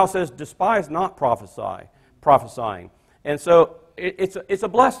 Yep. The Bible says, "Despise not prophesying," and so it's a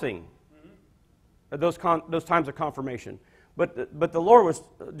blessing. Mm-hmm. Those times of confirmation. But the Lord was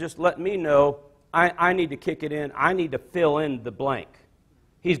just letting me know I need to kick it in. I need to fill in the blank.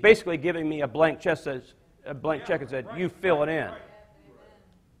 He's basically giving me a blank check and said, you fill it in.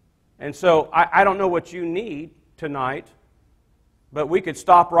 And so I don't know what you need tonight, but we could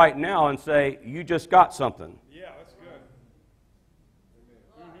stop right now and say, you just got something. Yeah, that's good.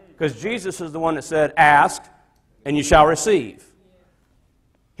 Because Jesus is the one that said, ask, and you shall receive.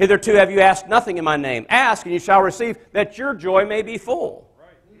 Hitherto have you asked nothing in my name. Ask, and you shall receive, that your joy may be full.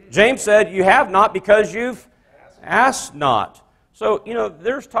 Right. James said, you have not because you've asked not. So,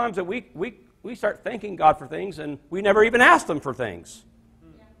 there's times that we start thanking God for things, and we never even ask them for things.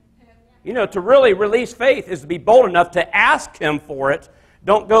 To really release faith is to be bold enough to ask Him for it.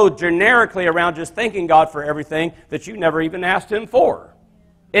 Don't go generically around just thanking God for everything that you never even asked Him for.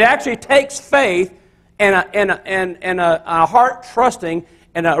 It actually takes faith and a heart trusting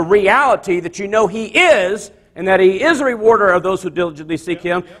and a reality that you know He is, and that He is a rewarder of those who diligently seek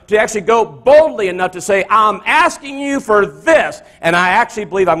Him, to actually go boldly enough to say, I'm asking you for this, and I actually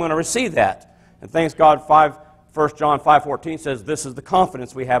believe I'm going to receive that. And thanks God, 1 John 5:14 says, this is the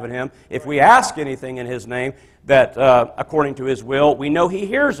confidence we have in Him. If we ask anything in His name, that according to His will, we know He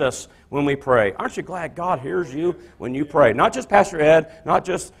hears us when we pray. Aren't you glad God hears you when you pray? Not just Pastor Ed, not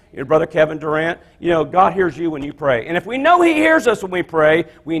just your brother Kevin Durant. God hears you when you pray. And if we know He hears us when we pray,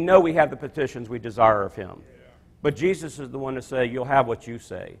 we know we have the petitions we desire of Him. But Jesus is the one to say, you'll have what you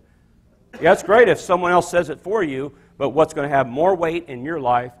say. Yeah, it's great if someone else says it for you, but what's going to have more weight in your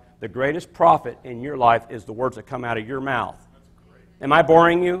life, the greatest profit in your life, is the words that come out of your mouth. Am I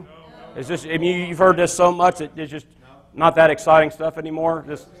boring you? Is this? You've heard this so much, it's just not that exciting stuff anymore?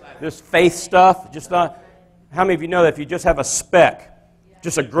 This faith stuff? Just not. How many of you know that if you just have a speck,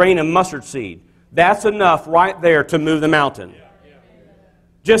 just a grain of mustard seed, that's enough right there to move the mountain?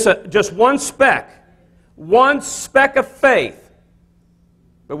 Just one speck. One speck of faith.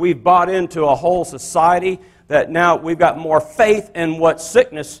 But we've bought into a whole society that now we've got more faith in what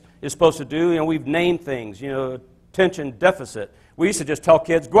sickness is supposed to do. We've named things, attention deficit. We used to just tell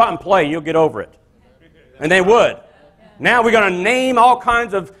kids, go out and play and you'll get over it. And they would. Now we're going to name all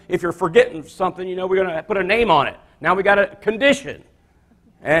kinds of, if you're forgetting something, we're going to put a name on it. Now we got a condition.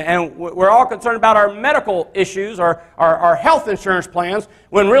 And we're all concerned about our medical issues, our health insurance plans,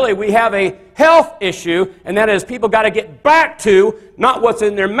 when really we have a health issue, and that is people got to get back to not what's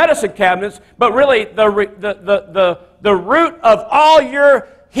in their medicine cabinets, but really the root of all your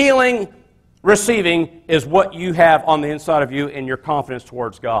healing receiving is what you have on the inside of you in your confidence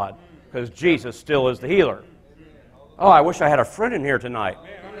towards God, because Jesus still is the healer. Oh, I wish I had a friend in here tonight.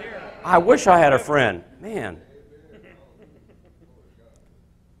 I wish I had a friend. Man.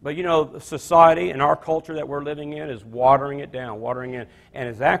 But society and our culture that we're living in is watering it down, and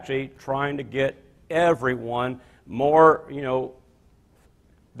is actually trying to get everyone more,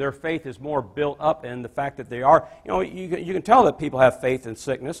 their faith is more built up in the fact that they are, you can tell that people have faith in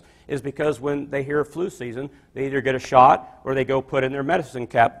sickness is because when they hear flu season, they either get a shot or they go put in their medicine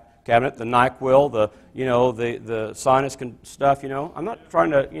cabinet, the NyQuil, the sinus stuff, I'm not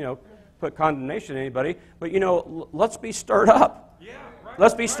trying to, put condemnation on anybody, but, let's be stirred up.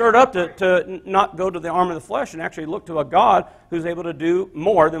 Let's be stirred up to not go to the arm of the flesh and actually look to a God who's able to do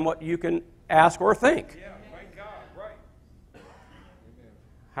more than what you can ask or think. Yeah, thank God, right.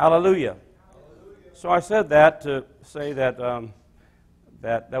 Hallelujah. So I said that to say that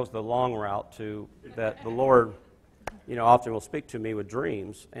that was the long route to that the Lord, often will speak to me with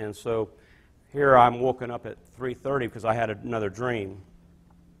dreams. And so here I'm woken up at 3:30 because I had another dream.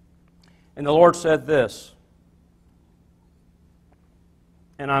 And the Lord said this.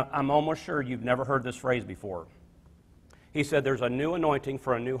 And I'm almost sure you've never heard this phrase before. He said, there's a new anointing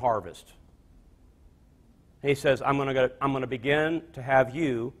for a new harvest. He says, I'm going to begin to have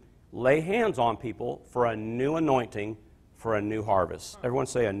you lay hands on people for a new anointing for a new harvest. Everyone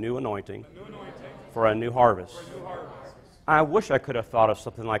say a new anointing, for a new harvest. I wish I could have thought of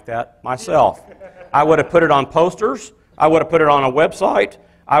something like that myself. I would have put it on posters. I would have put it on a website.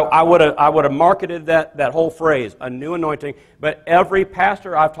 I would have marketed that whole phrase, a new anointing. But every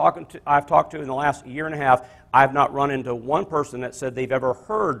pastor I've talked to in the last year and a half, I've not run into one person that said they've ever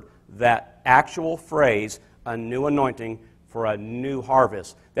heard that actual phrase, a new anointing for a new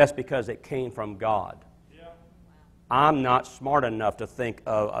harvest. That's because it came from God. Yeah. I'm not smart enough to think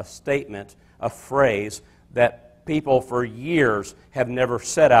of a statement, a phrase that people for years have never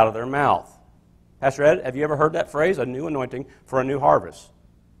said out of their mouth. Pastor Ed, have you ever heard that phrase, a new anointing for a new harvest?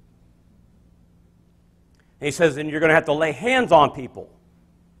 And he says, and you're going to have to lay hands on people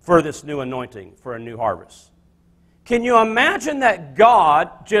for this new anointing for a new harvest. Can you imagine that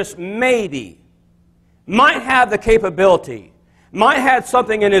God just maybe might have the capability, might have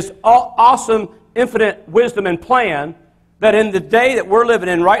something in His awesome, infinite wisdom and plan that in the day that we're living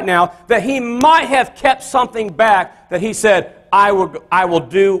in right now, that He might have kept something back that He said, I will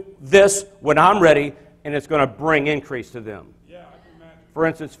do this when I'm ready, and it's going to bring increase to them. Yeah, I can imagine. For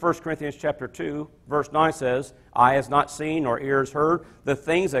instance, 1 Corinthians chapter 2, verse 9 says, eye has not seen nor ear has heard the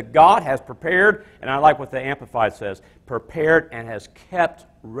things that God has prepared, and I like what the Amplified says, prepared and has kept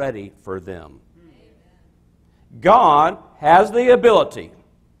ready for them. God has the ability.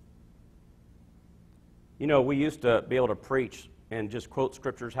 You know, we used to be able to preach and just quote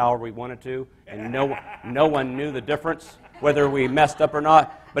scriptures however we wanted to, and no one knew the difference, whether we messed up or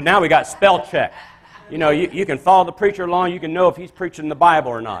not. But now we got spell check. You know, you can follow the preacher along, you can know if he's preaching the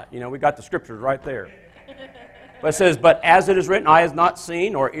Bible or not. You know, we got the scriptures right there. But it says, but as it is written, eye has not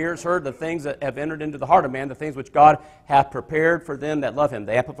seen, or ears heard the things that have entered into the heart of man, the things which God hath prepared for them that love Him.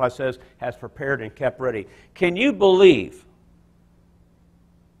 The Amplified says, has prepared and kept ready. Can you believe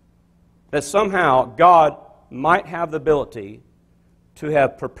that somehow God might have the ability to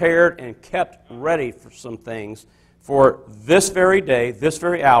have prepared and kept ready for some things for this very day, this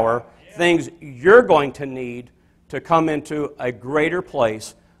very hour, things you're going to need to come into a greater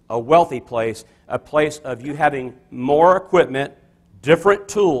place, a wealthy place, a place of you having more equipment, different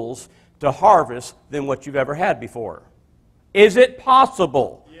tools to harvest than what you've ever had before? Is it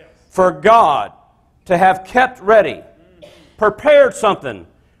possible for God to have kept ready, prepared something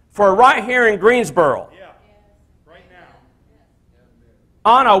for right here in Greensboro Right now.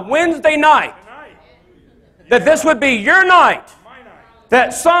 on a Wednesday night, that this would be your night,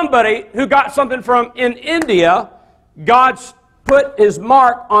 that somebody who got something from in India, God's put His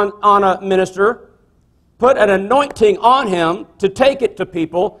mark on a minister, put an anointing on him to take it to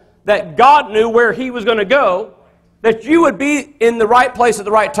people, that God knew where he was going to go, that you would be in the right place at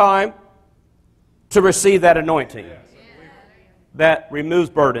the right time to receive that anointing that removes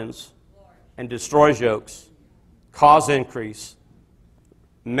burdens and destroys yokes, cause increase,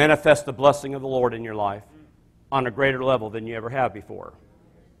 manifest the blessing of the Lord in your life on a greater level than you ever have before.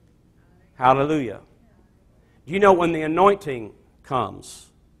 Hallelujah. Do you know when the anointing comes,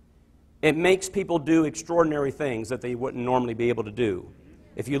 it makes people do extraordinary things that they wouldn't normally be able to do.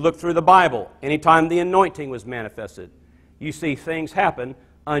 If you look through the Bible, anytime the anointing was manifested, you see things happen,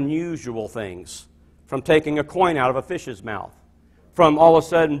 unusual things, from taking a coin out of a fish's mouth, from all of a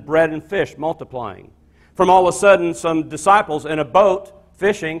sudden bread and fish multiplying, from all of a sudden some disciples in a boat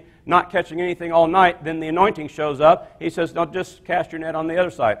fishing, not catching anything all night, then the anointing shows up. He says, no, just cast your net on the other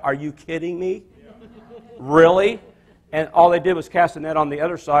side. Are you kidding me? Really? And all they did was cast the net on the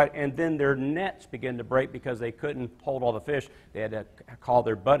other side, and then their nets began to break because they couldn't hold all the fish. They had to call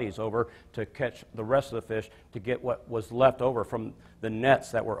their buddies over to catch the rest of the fish to get what was left over from the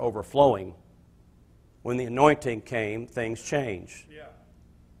nets that were overflowing. When the anointing came, things changed. Yeah.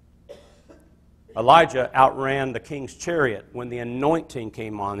 Elijah outran the king's chariot. When the anointing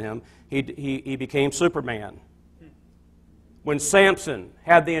came on him, he became Superman. When Samson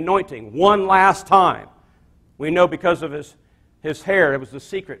had the anointing one last time, we know because of his hair, it was the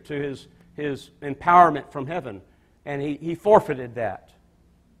secret to his empowerment from heaven. And he forfeited that.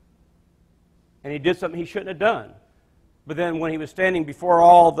 And he did something he shouldn't have done. But then when he was standing before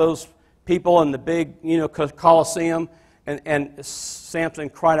all those people in the big, Colosseum, and Samson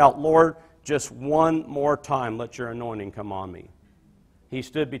cried out, Lord, just one more time, let your anointing come on me. He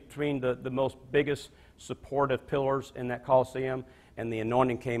stood between the most biggest supportive pillars in that Colosseum, and the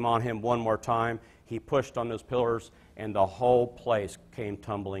anointing came on him one more time. He pushed on those pillars, and the whole place came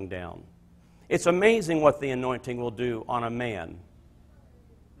tumbling down. It's amazing what the anointing will do on a man.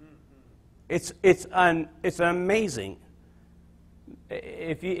 It's amazing.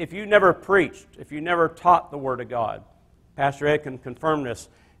 If you never preached, if you never taught the Word of God, Pastor Ed can confirm this,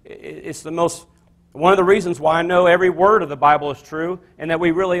 It's one of the reasons why I know every word of the Bible is true and that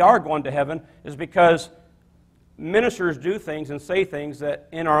we really are going to heaven is because ministers do things and say things that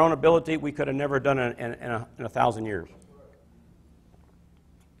in our own ability we could have never done in 1,000 years.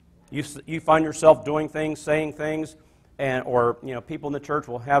 You find yourself doing things, saying things, or people in the church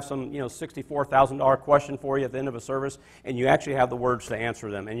will have some $64,000 question for you at the end of a service, and you actually have the words to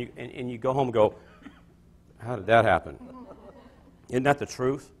answer them, and you go home and go, how did that happen? Isn't that the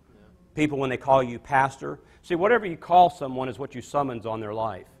truth? People, when they call you pastor, see, whatever you call someone is what you summons on their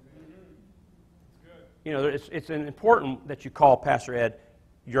life. It's important that you call Pastor Ed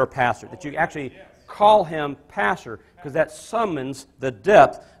your pastor, that you actually call him pastor, because that summons the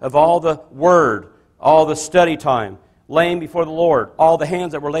depth of all the word, all the study time, laying before the Lord, all the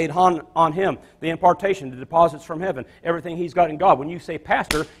hands that were laid on him, the impartation, the deposits from heaven, everything he's got in God. When you say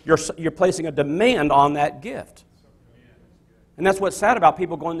pastor, you're placing a demand on that gift. And that's what's sad about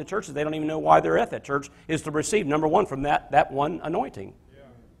people going to churches. They don't even know why they're at that church, is to receive, number one, from that one anointing.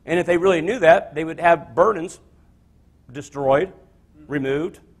 And if they really knew that, they would have burdens destroyed,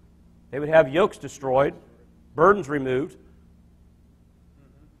 removed. They would have yokes destroyed, burdens removed.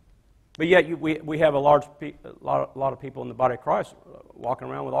 But yet we have a lot of people in the body of Christ walking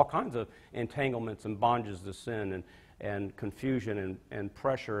around with all kinds of entanglements and bondages to sin and confusion and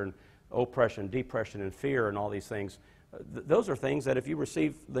pressure and oppression, depression and fear and all these things. Those are things that if you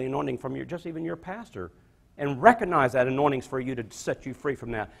receive the anointing from just even your pastor and recognize that anointing's for you to set you free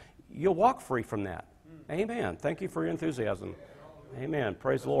from that, you'll walk free from that. Amen. Thank you for your enthusiasm. Amen.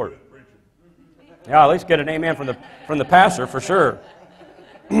 Praise the Lord. Yeah, at least get an amen from the pastor for sure.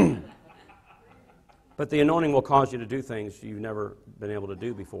 But the anointing will cause you to do things you've never been able to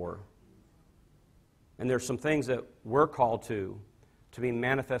do before. And there's some things that we're called to be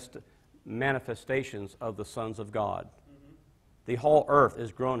manifestations of the sons of God. The whole earth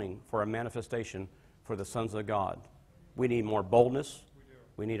is groaning for a manifestation for the sons of God. We need more boldness.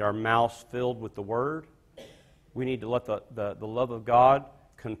 We need our mouths filled with the Word. We need to let the love of God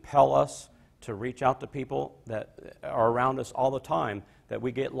compel us to reach out to people that are around us all the time, that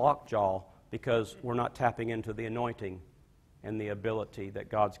we get lockjaw because we're not tapping into the anointing and the ability that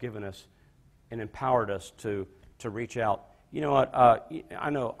God's given us and empowered us to reach out. You know what? I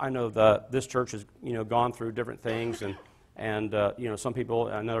know this church has gone through different things, and some people,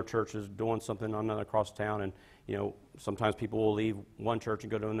 another church is doing something on another across town, and sometimes people will leave one church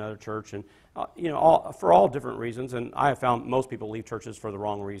and go to another church, and for all different reasons. And I have found most people leave churches for the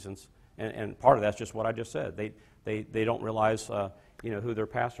wrong reasons, and part of that's just what I just said. They don't realize who their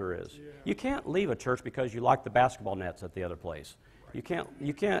pastor is. Yeah. You can't leave a church because you like the basketball nets at the other place. Right.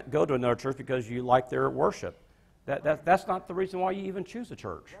 You can't go to another church because you like their worship. That's not the reason why you even choose a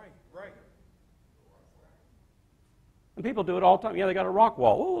church. Right. And people do it all the time. Yeah, they got a rock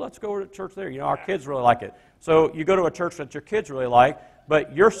wall. Oh, let's go to church there. Our kids really like it. So you go to a church that your kids really like,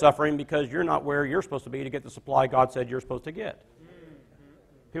 but you're suffering because you're not where you're supposed to be to get the supply God said you're supposed to get.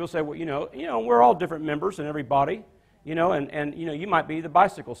 People say, well, we're all different members in every body, and you might be the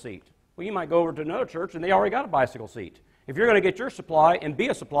bicycle seat. Well, you might go over to another church and they already got a bicycle seat. If you're going to get your supply and be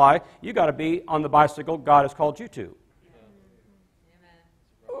a supply, you got to be on the bicycle God has called you to.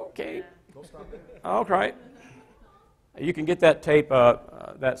 Amen. Okay. All right. You can get that tape,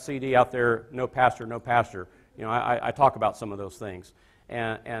 that CD out there, No Pastor, No Pastor. I talk about some of those things.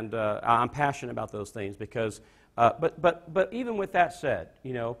 And I'm passionate about those things because, but even with that said,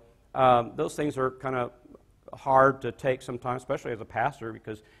 those things are kind of hard to take sometimes, especially as a pastor,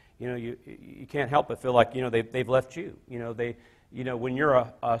 because you can't help but feel like they've left you. When you're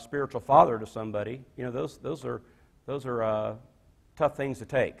a spiritual father to somebody, those are tough things to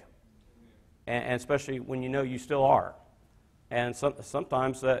take, and especially when you still are. And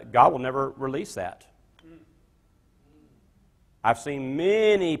sometimes God will never release that. I've seen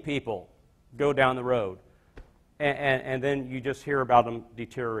many people go down the road, and then you just hear about them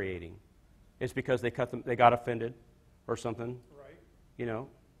deteriorating. It's because they got offended or something, right?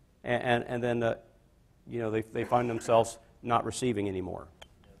 And then they find themselves not receiving anymore.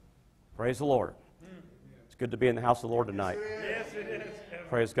 Praise the Lord. It's good to be in the house of the Lord tonight. Yes, it is.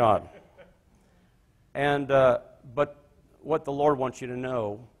 Praise God. And but what the Lord wants you to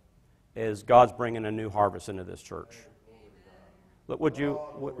know is God's bringing a new harvest into this church. Look, would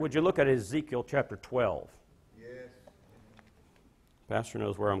you look at Ezekiel chapter 12? Yes. Pastor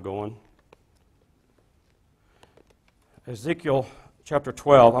knows where I'm going. Ezekiel chapter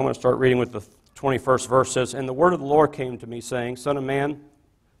 12, I'm going to start reading with the 21st verse. It says, "And the word of the Lord came to me, saying, Son of man,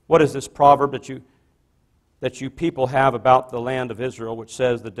 what is this proverb that you people have about the land of Israel, which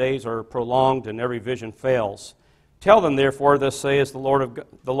says, the days are prolonged and every vision fails? Tell them, therefore, thus saith the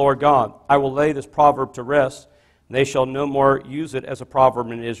Lord God, I will lay this proverb to rest. They shall no more use it as a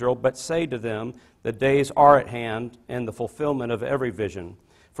proverb in Israel, but say to them, the days are at hand, and the fulfillment of every vision.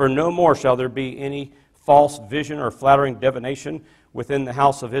 For no more shall there be any false vision or flattering divination within the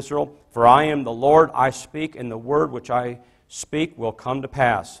house of Israel. For I am the Lord, I speak, and the word which I speak will come to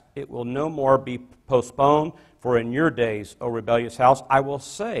pass. It will no more be postponed, for in your days, O rebellious house, I will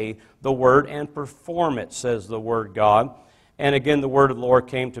say the word and perform it, says the Word God. And again the word of the Lord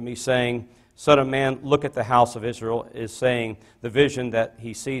came to me, saying, Son of man, look at the house of Israel, is saying the vision that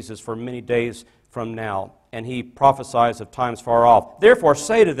he sees is for many days from now, and he prophesies of times far off. Therefore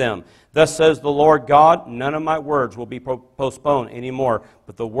say to them, thus says the Lord God, none of my words will be postponed anymore,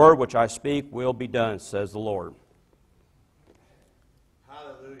 but the word which I speak will be done, says the Lord.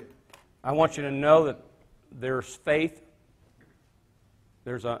 Hallelujah. I want you to know that there's faith.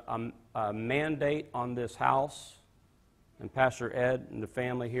 There's a mandate on this house, and Pastor Ed and the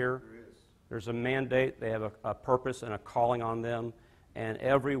family here. There's a mandate. They have a purpose and a calling on them, and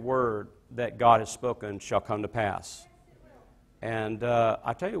every word that God has spoken shall come to pass. And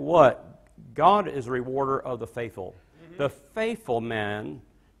I tell you what, God is a rewarder of the faithful. Mm-hmm. The faithful man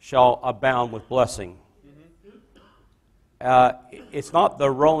shall abound with blessing. It's not the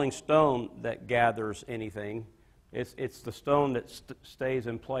rolling stone that gathers anything. It's the stone that stays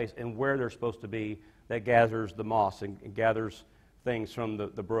in place and where they're supposed to be that gathers the moss and gathers things from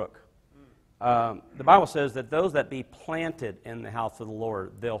the brook. The Bible says that those that be planted in the house of the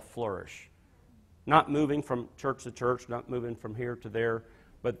Lord, they'll flourish. Not moving from church to church, not moving from here to there,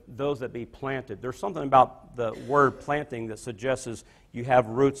 but those that be planted. There's something about the word planting that suggests you have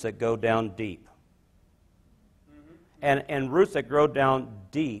roots that go down deep. And roots that grow down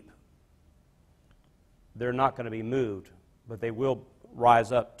deep, they're not going to be moved, but they will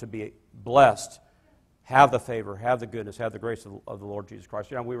rise up to be blessed, have the favor, have the goodness, have the grace of the Lord Jesus Christ.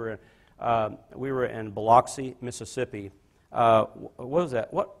 You know, we were in Biloxi, Mississippi. What was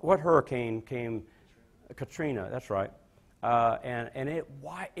that? What hurricane came? Katrina. That's right. And it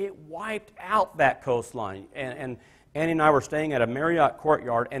wiped out that coastline. And Annie and I were staying at a Marriott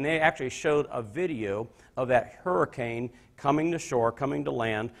Courtyard, and they actually showed a video of that hurricane coming to shore, coming to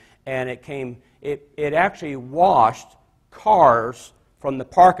land, and it actually washed cars from the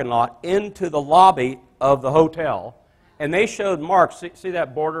parking lot into the lobby of the hotel. And they showed marks. See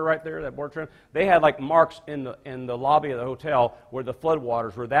that border right there, that border trim? They had like marks in the lobby of the hotel where the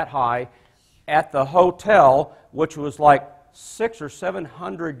floodwaters were that high at the hotel, which was like 600 or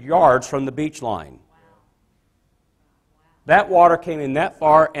 700 yards from the beach line. That water came in that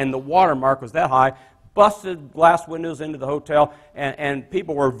far, and the watermark was that high, busted glass windows into the hotel, and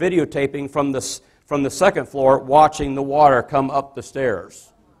people were videotaping from the second floor, watching the water come up the stairs.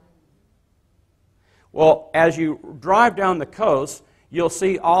 Well, as you drive down the coast, you'll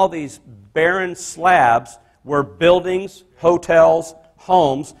see all these barren slabs where buildings, hotels,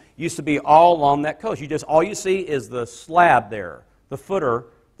 homes used to be all along that coast. All you see is the slab there, the footer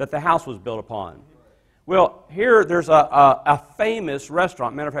that the house was built upon. Well, here there's a famous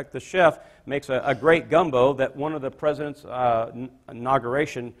restaurant. Matter of fact, the chef makes a great gumbo that one of the president's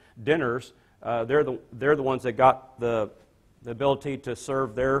inauguration dinners, they're the ones that got the ability to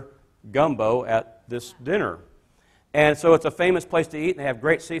serve their gumbo at this dinner. And so it's a famous place to eat, and they have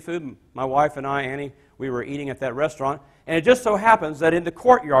great seafood. My wife and I, Annie, we were eating at that restaurant. And it just so happens that in the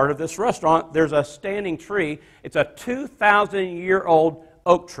courtyard of this restaurant, there's a standing tree. It's a 2,000-year-old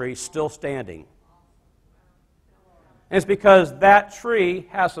oak tree still standing. And it's because that tree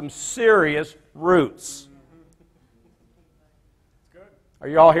has some serious roots. Are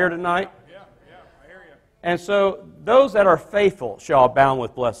you all here tonight? Yeah, I hear you. And so those that are faithful shall abound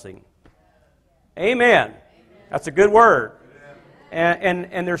with blessing. Amen. That's a good word.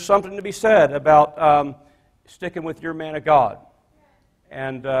 And there's something to be said about sticking with your man of God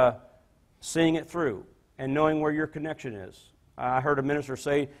and seeing it through and knowing where your connection is. I heard a minister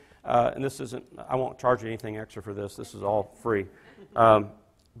say, and this isn't, I won't charge you anything extra for this. This is all free.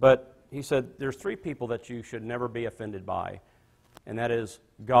 But he said, there's three people that you should never be offended by, and that is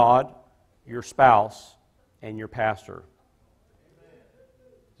God, your spouse, and your pastor.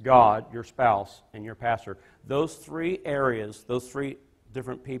 God, your spouse, and your pastor. Those three areas, those three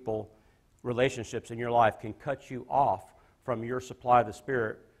different people, relationships in your life can cut you off from your supply of the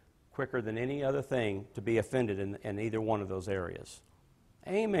Spirit quicker than any other thing to be offended in either one of those areas.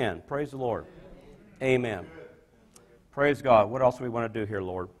 Amen. Praise the Lord. Amen. Praise God. What else do we want to do here,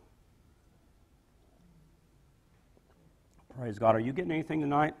 Lord? Praise God. Are you getting anything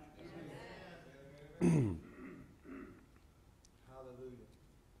tonight?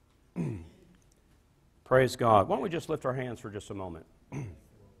 Praise God. Why don't we just lift our hands for just a moment?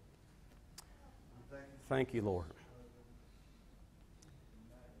 Thank you, Lord.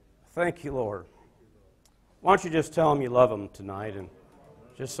 Thank you, Lord. Why don't you just tell them you love them tonight, and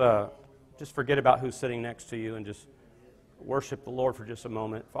just forget about who's sitting next to you and just worship the Lord for just a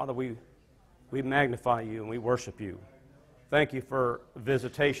moment. Father, we magnify you and we worship you. Thank you for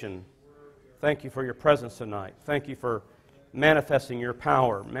visitation. Thank you for your presence tonight. Thank you for manifesting your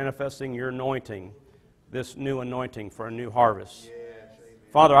power, manifesting your anointing, this new anointing for a new harvest.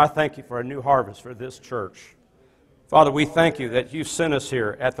 Father, I thank you for a new harvest for this church. Father, we thank you that you sent us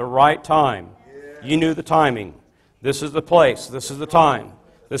here at the right time. You knew the timing. This is the place. This is the time.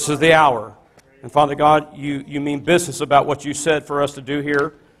 This is the hour. And Father God, you mean business about what you said for us to do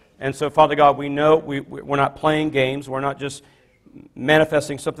here. And so, Father God, we know we're not playing games. We're not just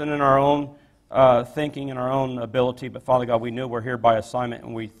manifesting something in our own thinking and our own ability. But, Father God, we know we're here by assignment,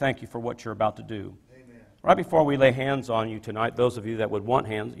 and we thank you for what you're about to do. Amen. Right before we lay hands on you tonight, those of you that would want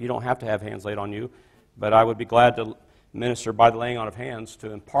hands, you don't have to have hands laid on you, but I would be glad to minister by the laying on of hands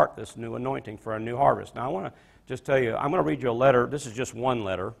to impart this new anointing for a new harvest. Now, I want to just tell you, I'm going to read you a letter. This is just one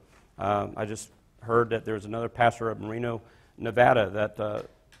letter. I just heard that there's another pastor of Reno, Nevada, that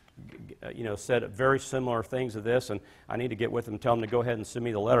said very similar things to this, and I need to get with him and tell him to go ahead and send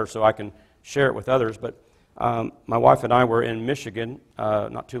me the letter so I can share it with others. But my wife and I were in Michigan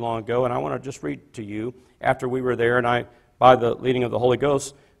not too long ago, and I want to just read to you. After we were there, and I, by the leading of the Holy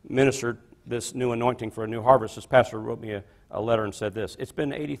Ghost, ministered this new anointing for a new harvest. This pastor wrote me a letter and said this: "It's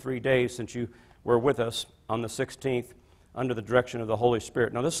been 83 days since you were with us on the 16th under the direction of the Holy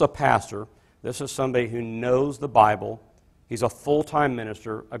Spirit." Now, this is a pastor. This is somebody who knows the Bible. He's a full-time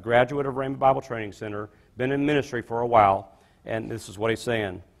minister, a graduate of Rainbow Bible Training Center, been in ministry for a while, and this is what he's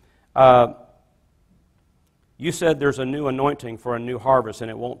saying. You said there's a new anointing for a new harvest, and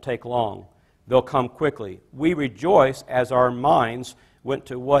it won't take long. They'll come quickly. We rejoice as our minds went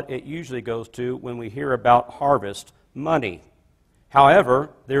to what it usually goes to when we hear about harvest, money.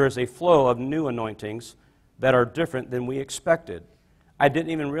 However, there is a flow of new anointings that are different than we expected. I didn't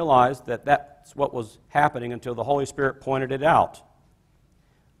even realize that that's what was happening until the Holy Spirit pointed it out.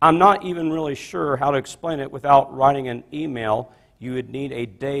 I'm not even really sure how to explain it without writing an email. You would need a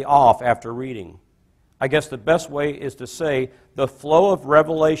day off after reading. I guess the best way is to say the flow of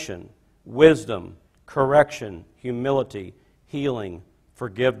revelation, wisdom, correction, humility, healing,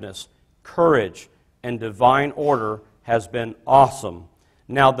 forgiveness, courage, and divine order has been awesome.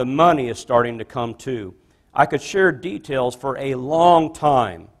 Now the money is starting to come too. I could share details for a long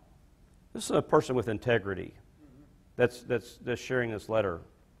time. This is a person with integrity that's sharing this letter.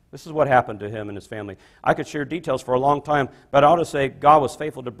 This is what happened to him and his family. I could share details for a long time, but I ought to say God was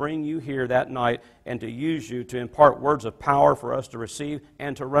faithful to bring you here that night and to use you to impart words of power for us to receive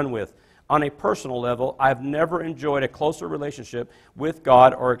and to run with. On a personal level, I've never enjoyed a closer relationship with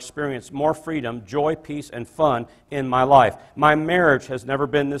God or experienced more freedom, joy, peace, and fun in my life. My marriage has never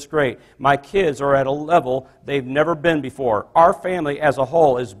been this great. My kids are at a level they've never been before. Our family as a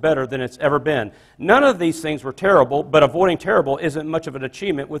whole is better than it's ever been. None of these things were terrible, but avoiding terrible isn't much of an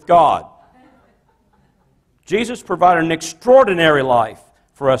achievement with God. Jesus provided an extraordinary life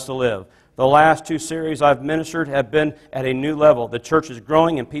for us to live. The last two series I've ministered have been at a new level. The church is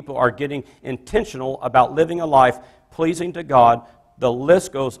growing and people are getting intentional about living a life pleasing to God. The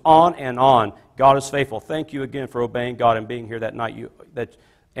list goes on and on. God is faithful. Thank you again for obeying God and being here that night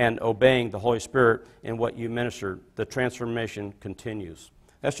and obeying the Holy Spirit in what you ministered. The transformation continues.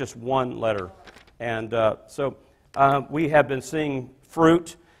 That's just one letter. And so we have been seeing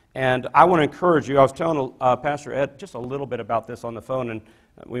fruit. And I want to encourage you. I was telling Pastor Ed just a little bit about this on the phone, and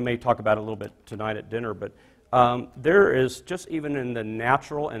we may talk about it a little bit tonight at dinner, but there is, just even in the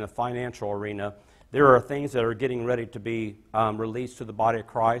natural and the financial arena, there are things that are getting ready to be released to the body of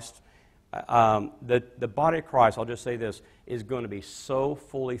Christ. The body of Christ, I'll just say this, is going to be so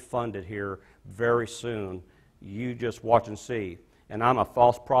fully funded here very soon. You just watch and see. And I'm a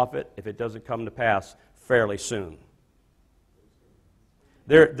false prophet if it doesn't come to pass fairly soon.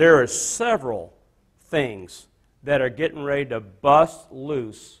 There are several things that are getting ready to bust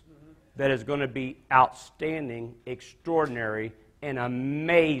loose that is going to be outstanding, extraordinary, and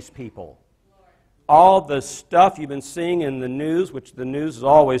amaze people. All the stuff you've been seeing in the news, which the news is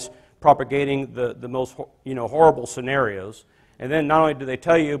always propagating the most horrible scenarios, and then not only do they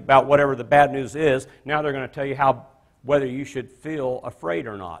tell you about whatever the bad news is, now they're going to tell you whether you should feel afraid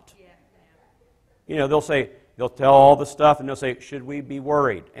or not. They'll tell all the stuff, and they'll say, should we be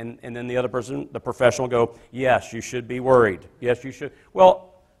worried? And then the other person, the professional, will go, yes, you should be worried. Yes, you should.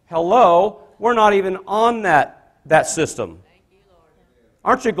 Well, hello, we're not even on that system. Thank you, Lord.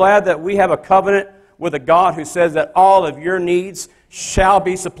 Aren't you glad that we have a covenant with a God who says that all of your needs shall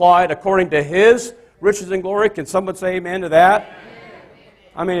be supplied according to His riches and glory? Can someone say amen to that? Amen.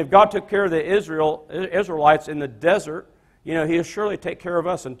 I mean, if God took care of the Israelites in the desert, He'll surely take care of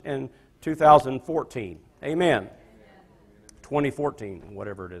us in 2014. Amen. 2014,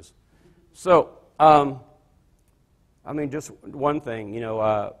 whatever it is. So, just one thing,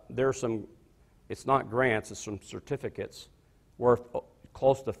 there's some, it's not grants, it's some certificates worth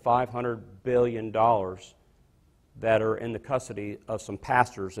close to $500 billion that are in the custody of some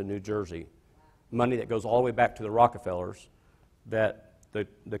pastors in New Jersey. Money that goes all the way back to the Rockefellers, that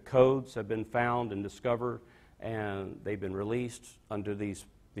the codes have been found and discovered, and they've been released under these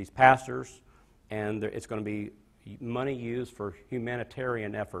pastors, and it's going to be money used for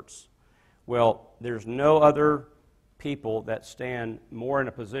humanitarian efforts. Well, there's no other people that stand more in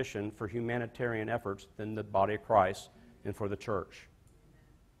a position for humanitarian efforts than the body of Christ and for the church.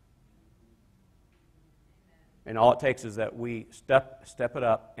 And all it takes is that we step it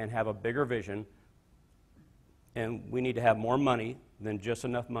up and have a bigger vision, and we need to have more money than just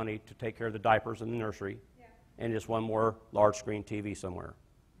enough money to take care of the diapers in the nursery and just one more large screen TV somewhere.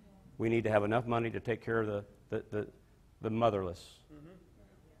 We need to have enough money to take care of the motherless.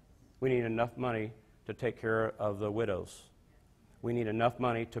 We need enough money to take care of the widows. We need enough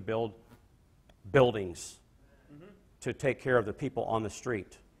money to build buildings to take care of the people on the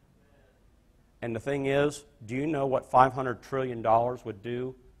street. And the thing is, do you know what $500 trillion would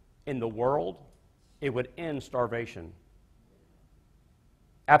do in the world? It would end starvation.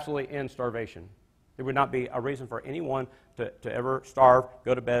 Absolutely end starvation. There would not be a reason for anyone to ever starve,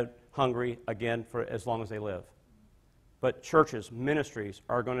 go to bed hungry again for as long as they live. But churches, ministries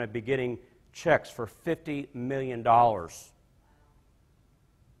are going to be getting checks for $50 million.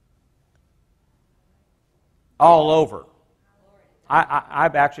 All over.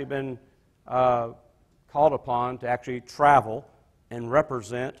 I've actually been called upon to actually travel and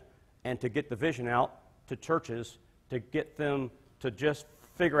represent and to get the vision out to churches to get them to just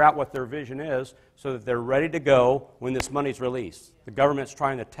figure out what their vision is so that they're ready to go when this money's released. The government's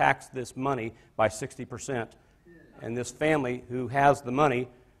trying to tax this money by 60%, and this family who has the money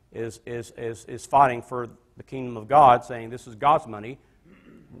is fighting for the kingdom of God, saying this is God's money.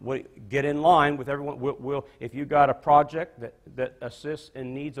 Get in line with everyone. If you got a project that assists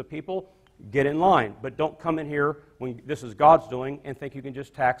in needs of people, get in line. But don't come in here when this is God's doing and think you can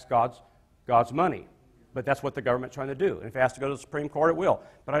just tax God's money. But that's what the government's trying to do. And if it has to go to the Supreme Court, it will.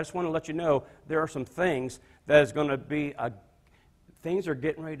 But I just want to let you know there are some things that is going to be, things are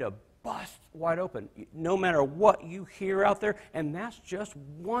getting ready to bust wide open. No matter what you hear out there, and that's just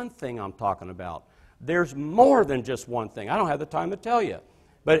one thing I'm talking about. There's more than just one thing. I don't have the time to tell you.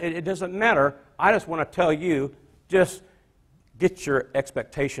 But it doesn't matter. I just want to tell you, just get your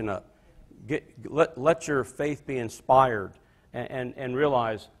expectation up. Let your faith be inspired and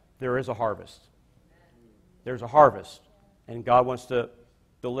realize there is a harvest. There's a harvest, and God wants to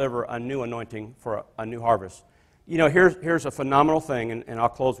deliver a new anointing for a new harvest. Here's a phenomenal thing, and I'll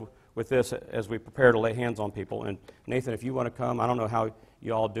close with this as we prepare to lay hands on people. And Nathan, if you want to come, I don't know how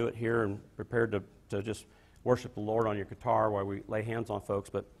you all do it here and prepare to just worship the Lord on your guitar while we lay hands on folks,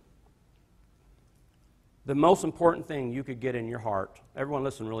 but the most important thing you could get in your heart, everyone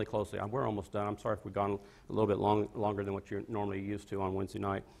listen really closely. We're almost done. I'm sorry if we've gone a little bit longer than what you're normally used to on Wednesday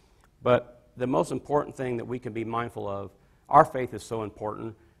night. But the most important thing that we can be mindful of, our faith is so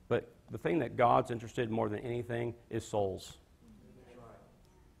important, but the thing that God's interested in more than anything is souls.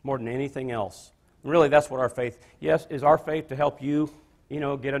 More than anything else. Really, that's what our faith, yes, is our faith to help you,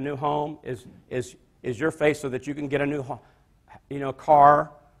 get a new home? Is your faith so that you can get a new,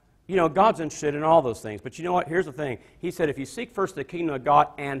 car? God's interested in all those things. But you know what? Here's the thing. He said, if you seek first the kingdom of God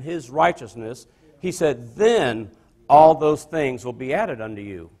and His righteousness, He said, then all those things will be added unto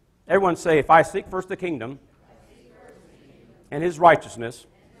you. Everyone say, if I seek first the kingdom and His righteousness,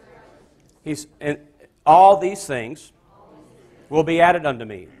 and all these things will be added unto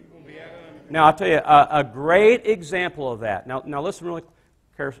me. Now, I'll tell you, a great example of that. Now listen really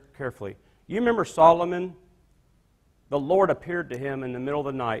carefully. You remember Solomon? The Lord appeared to him in the middle of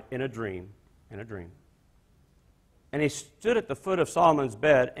the night in a dream. And He stood at the foot of Solomon's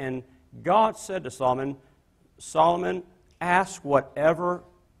bed, and God said to Solomon, Solomon, ask whatever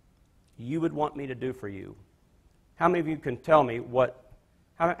you would want me to do for you. How many of you can tell me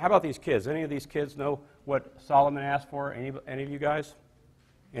how about these kids? Any of these kids know what Solomon asked for? Any of you guys?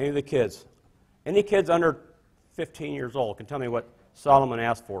 Any of the kids? Any kids under 15 years old can tell me what Solomon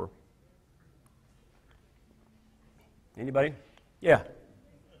asked for? Anybody? Yeah.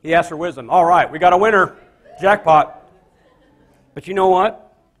 He asked for wisdom. All right, we got a winner. Jackpot. But you know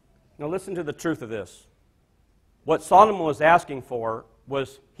what? Now listen to the truth of this. What Solomon was asking for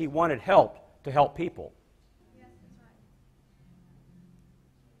was he wanted help to help people.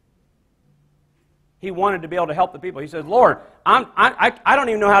 He wanted to be able to help the people. He says, Lord, I don't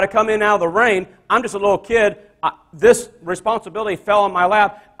even know how to come in out of the rain. I'm just a little kid. This responsibility fell on my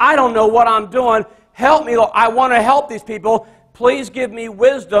lap. I don't know what I'm doing. Help me, Lord. I want to help these people. Please give me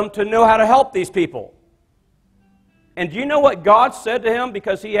wisdom to know how to help these people. And do you know what God said to him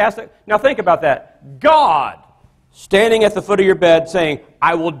because he asked it? Now think about that. God standing at the foot of your bed saying,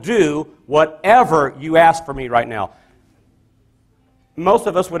 I will do whatever you ask for me right now. Most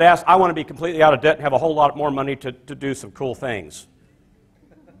of us would ask, I want to be completely out of debt and have a whole lot more money to do some cool things.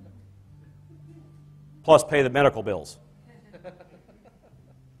 Plus pay the medical bills.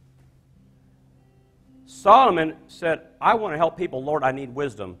 Solomon said, I want to help people. Lord, I need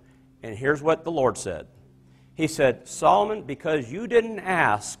wisdom. And here's what the Lord said. He said, Solomon, because you didn't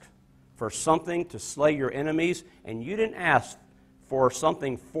ask for something to slay your enemies, and you didn't ask for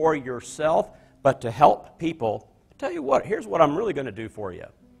something for yourself, but to help people, tell you what, here's what I'm really going to do for you.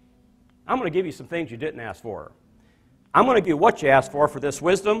 I'm going to give you some things you didn't ask for. I'm going to give you what you asked for this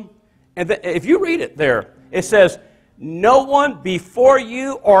wisdom. And if you read it there, it says, no one before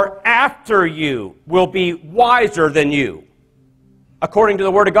you or after you will be wiser than you. According to the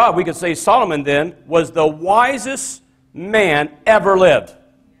Word of God, we could say Solomon then was the wisest man ever lived.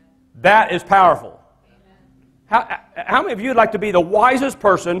 That is powerful. How many of you would like to be the wisest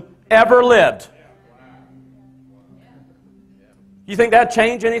person ever lived? You think that'd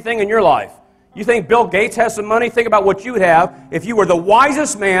change anything in your life? You think Bill Gates has some money? Think about what you would have if you were the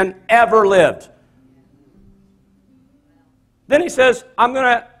wisest man ever lived. Then he says, I'm going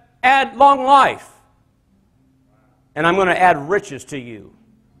to add long life. And I'm going to add riches to you.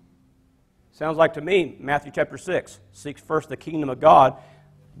 Sounds like to me, Matthew chapter 6, seek first the kingdom of God.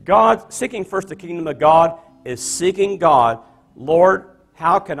 Seeking first the kingdom of God is seeking God. Lord,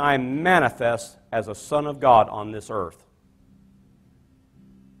 how can I manifest as a son of God on this earth?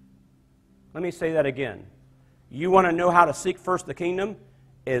 Let me say that again. You want to know how to seek first the kingdom?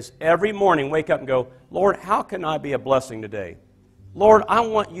 Is every morning wake up and go, Lord, how can I be a blessing today? Lord, I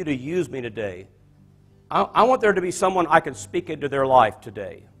want you to use me today. I want there to be someone I can speak into their life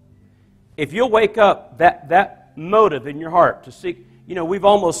today. If you'll wake up that motive in your heart to seek, we've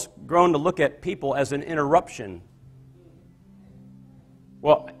almost grown to look at people as an interruption.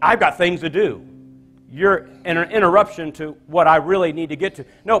 Well, I've got things to do. You're an interruption to what I really need to get to.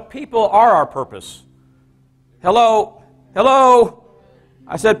 No, people are our purpose. Hello?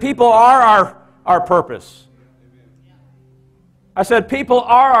 I said people are our purpose. I said people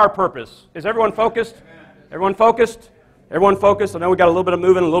are our purpose. Is everyone focused? Everyone focused? Everyone focused? I know we got a little bit of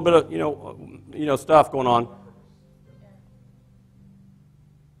moving, a little bit of stuff going on.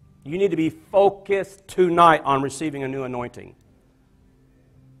 You need to be focused tonight on receiving a new anointing.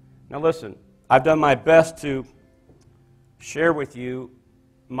 Now listen, I've done my best to share with you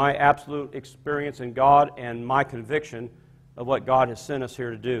my absolute experience in God and my conviction of what God has sent us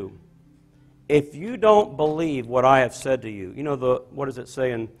here to do. If you don't believe what I have said to you, what does it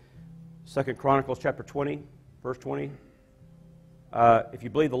say in 2 Chronicles chapter 20, verse 20? If you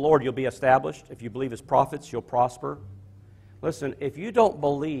believe the Lord, you'll be established. If you believe His prophets, you'll prosper. Listen, if you don't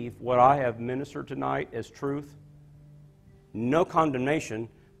believe what I have ministered tonight as truth, no condemnation,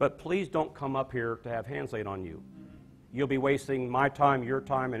 but please don't come up here to have hands laid on you. You'll be wasting my time, your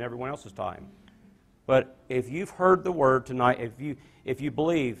time, and everyone else's time. But if you've heard the word tonight, if you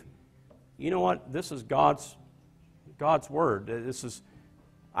believe, you know what? This is God's word.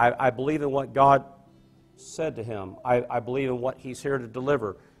 I believe in what God said to him. I believe in what He's here to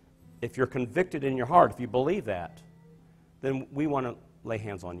deliver. If you're convicted in your heart, if you believe that, then we want to lay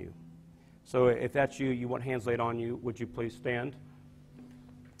hands on you. So if that's you want hands laid on you, would you please stand?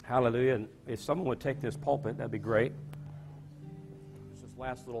 Hallelujah. And if someone would take this pulpit, that'd be great. There's this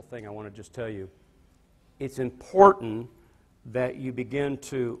last little thing I want to just tell you. It's important that you begin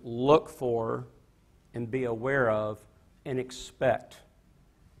to look for and be aware of and expect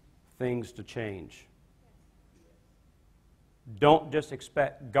things to change. Don't just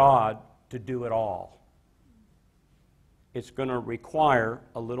expect God to do it all. It's going to require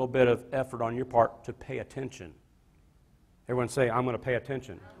a little bit of effort on your part to pay attention. Everyone say, I'm going to pay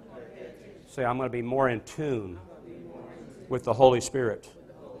attention. Say, I'm going to be more in tune with the Holy Spirit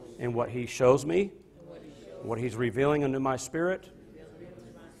and what He shows me, what He's revealing unto my spirit.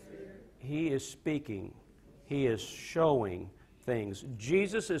 He is speaking. He is showing things.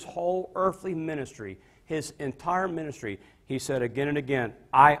 Jesus' whole earthly ministry, His entire ministry, He said again and again,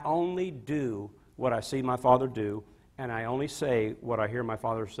 I only do what I see my Father do, and I only say what I hear my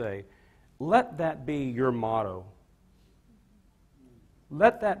Father say, let that be your motto.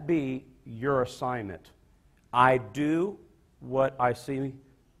 Let that be your assignment. I do what I see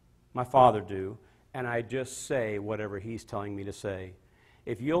my Father do, and I just say whatever He's telling me to say.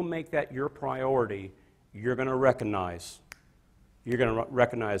 If you'll make that your priority, you're going to recognize you're going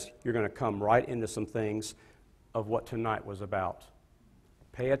to come right into some things of what tonight was about.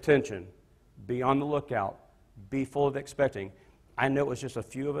 Pay attention. Be on the lookout. Be full of expecting. I know it was just a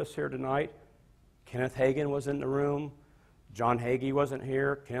few of us here tonight. Kenneth Hagin was in the room. John Hagee wasn't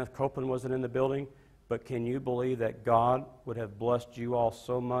here. Kenneth Copeland wasn't in the building. But can you believe that God would have blessed you all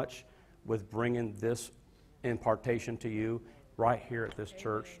so much with bringing this impartation to you right here at this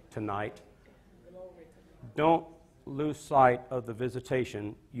church tonight? Don't lose sight of the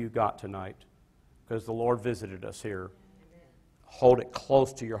visitation you got tonight, because the Lord visited us here. Hold it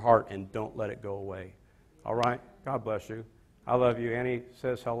close to your heart and don't let it go away. All right? God bless you. I love you. Annie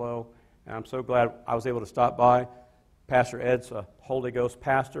says hello, and I'm so glad I was able to stop by. Pastor Ed's a Holy Ghost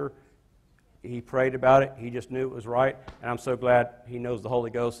pastor. He prayed about it. He just knew it was right, and I'm so glad he knows the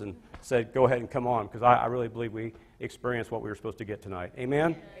Holy Ghost and said, go ahead and come on, because I really believe we experienced what we were supposed to get tonight.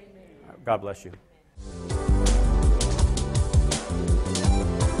 Amen? Amen. God bless you.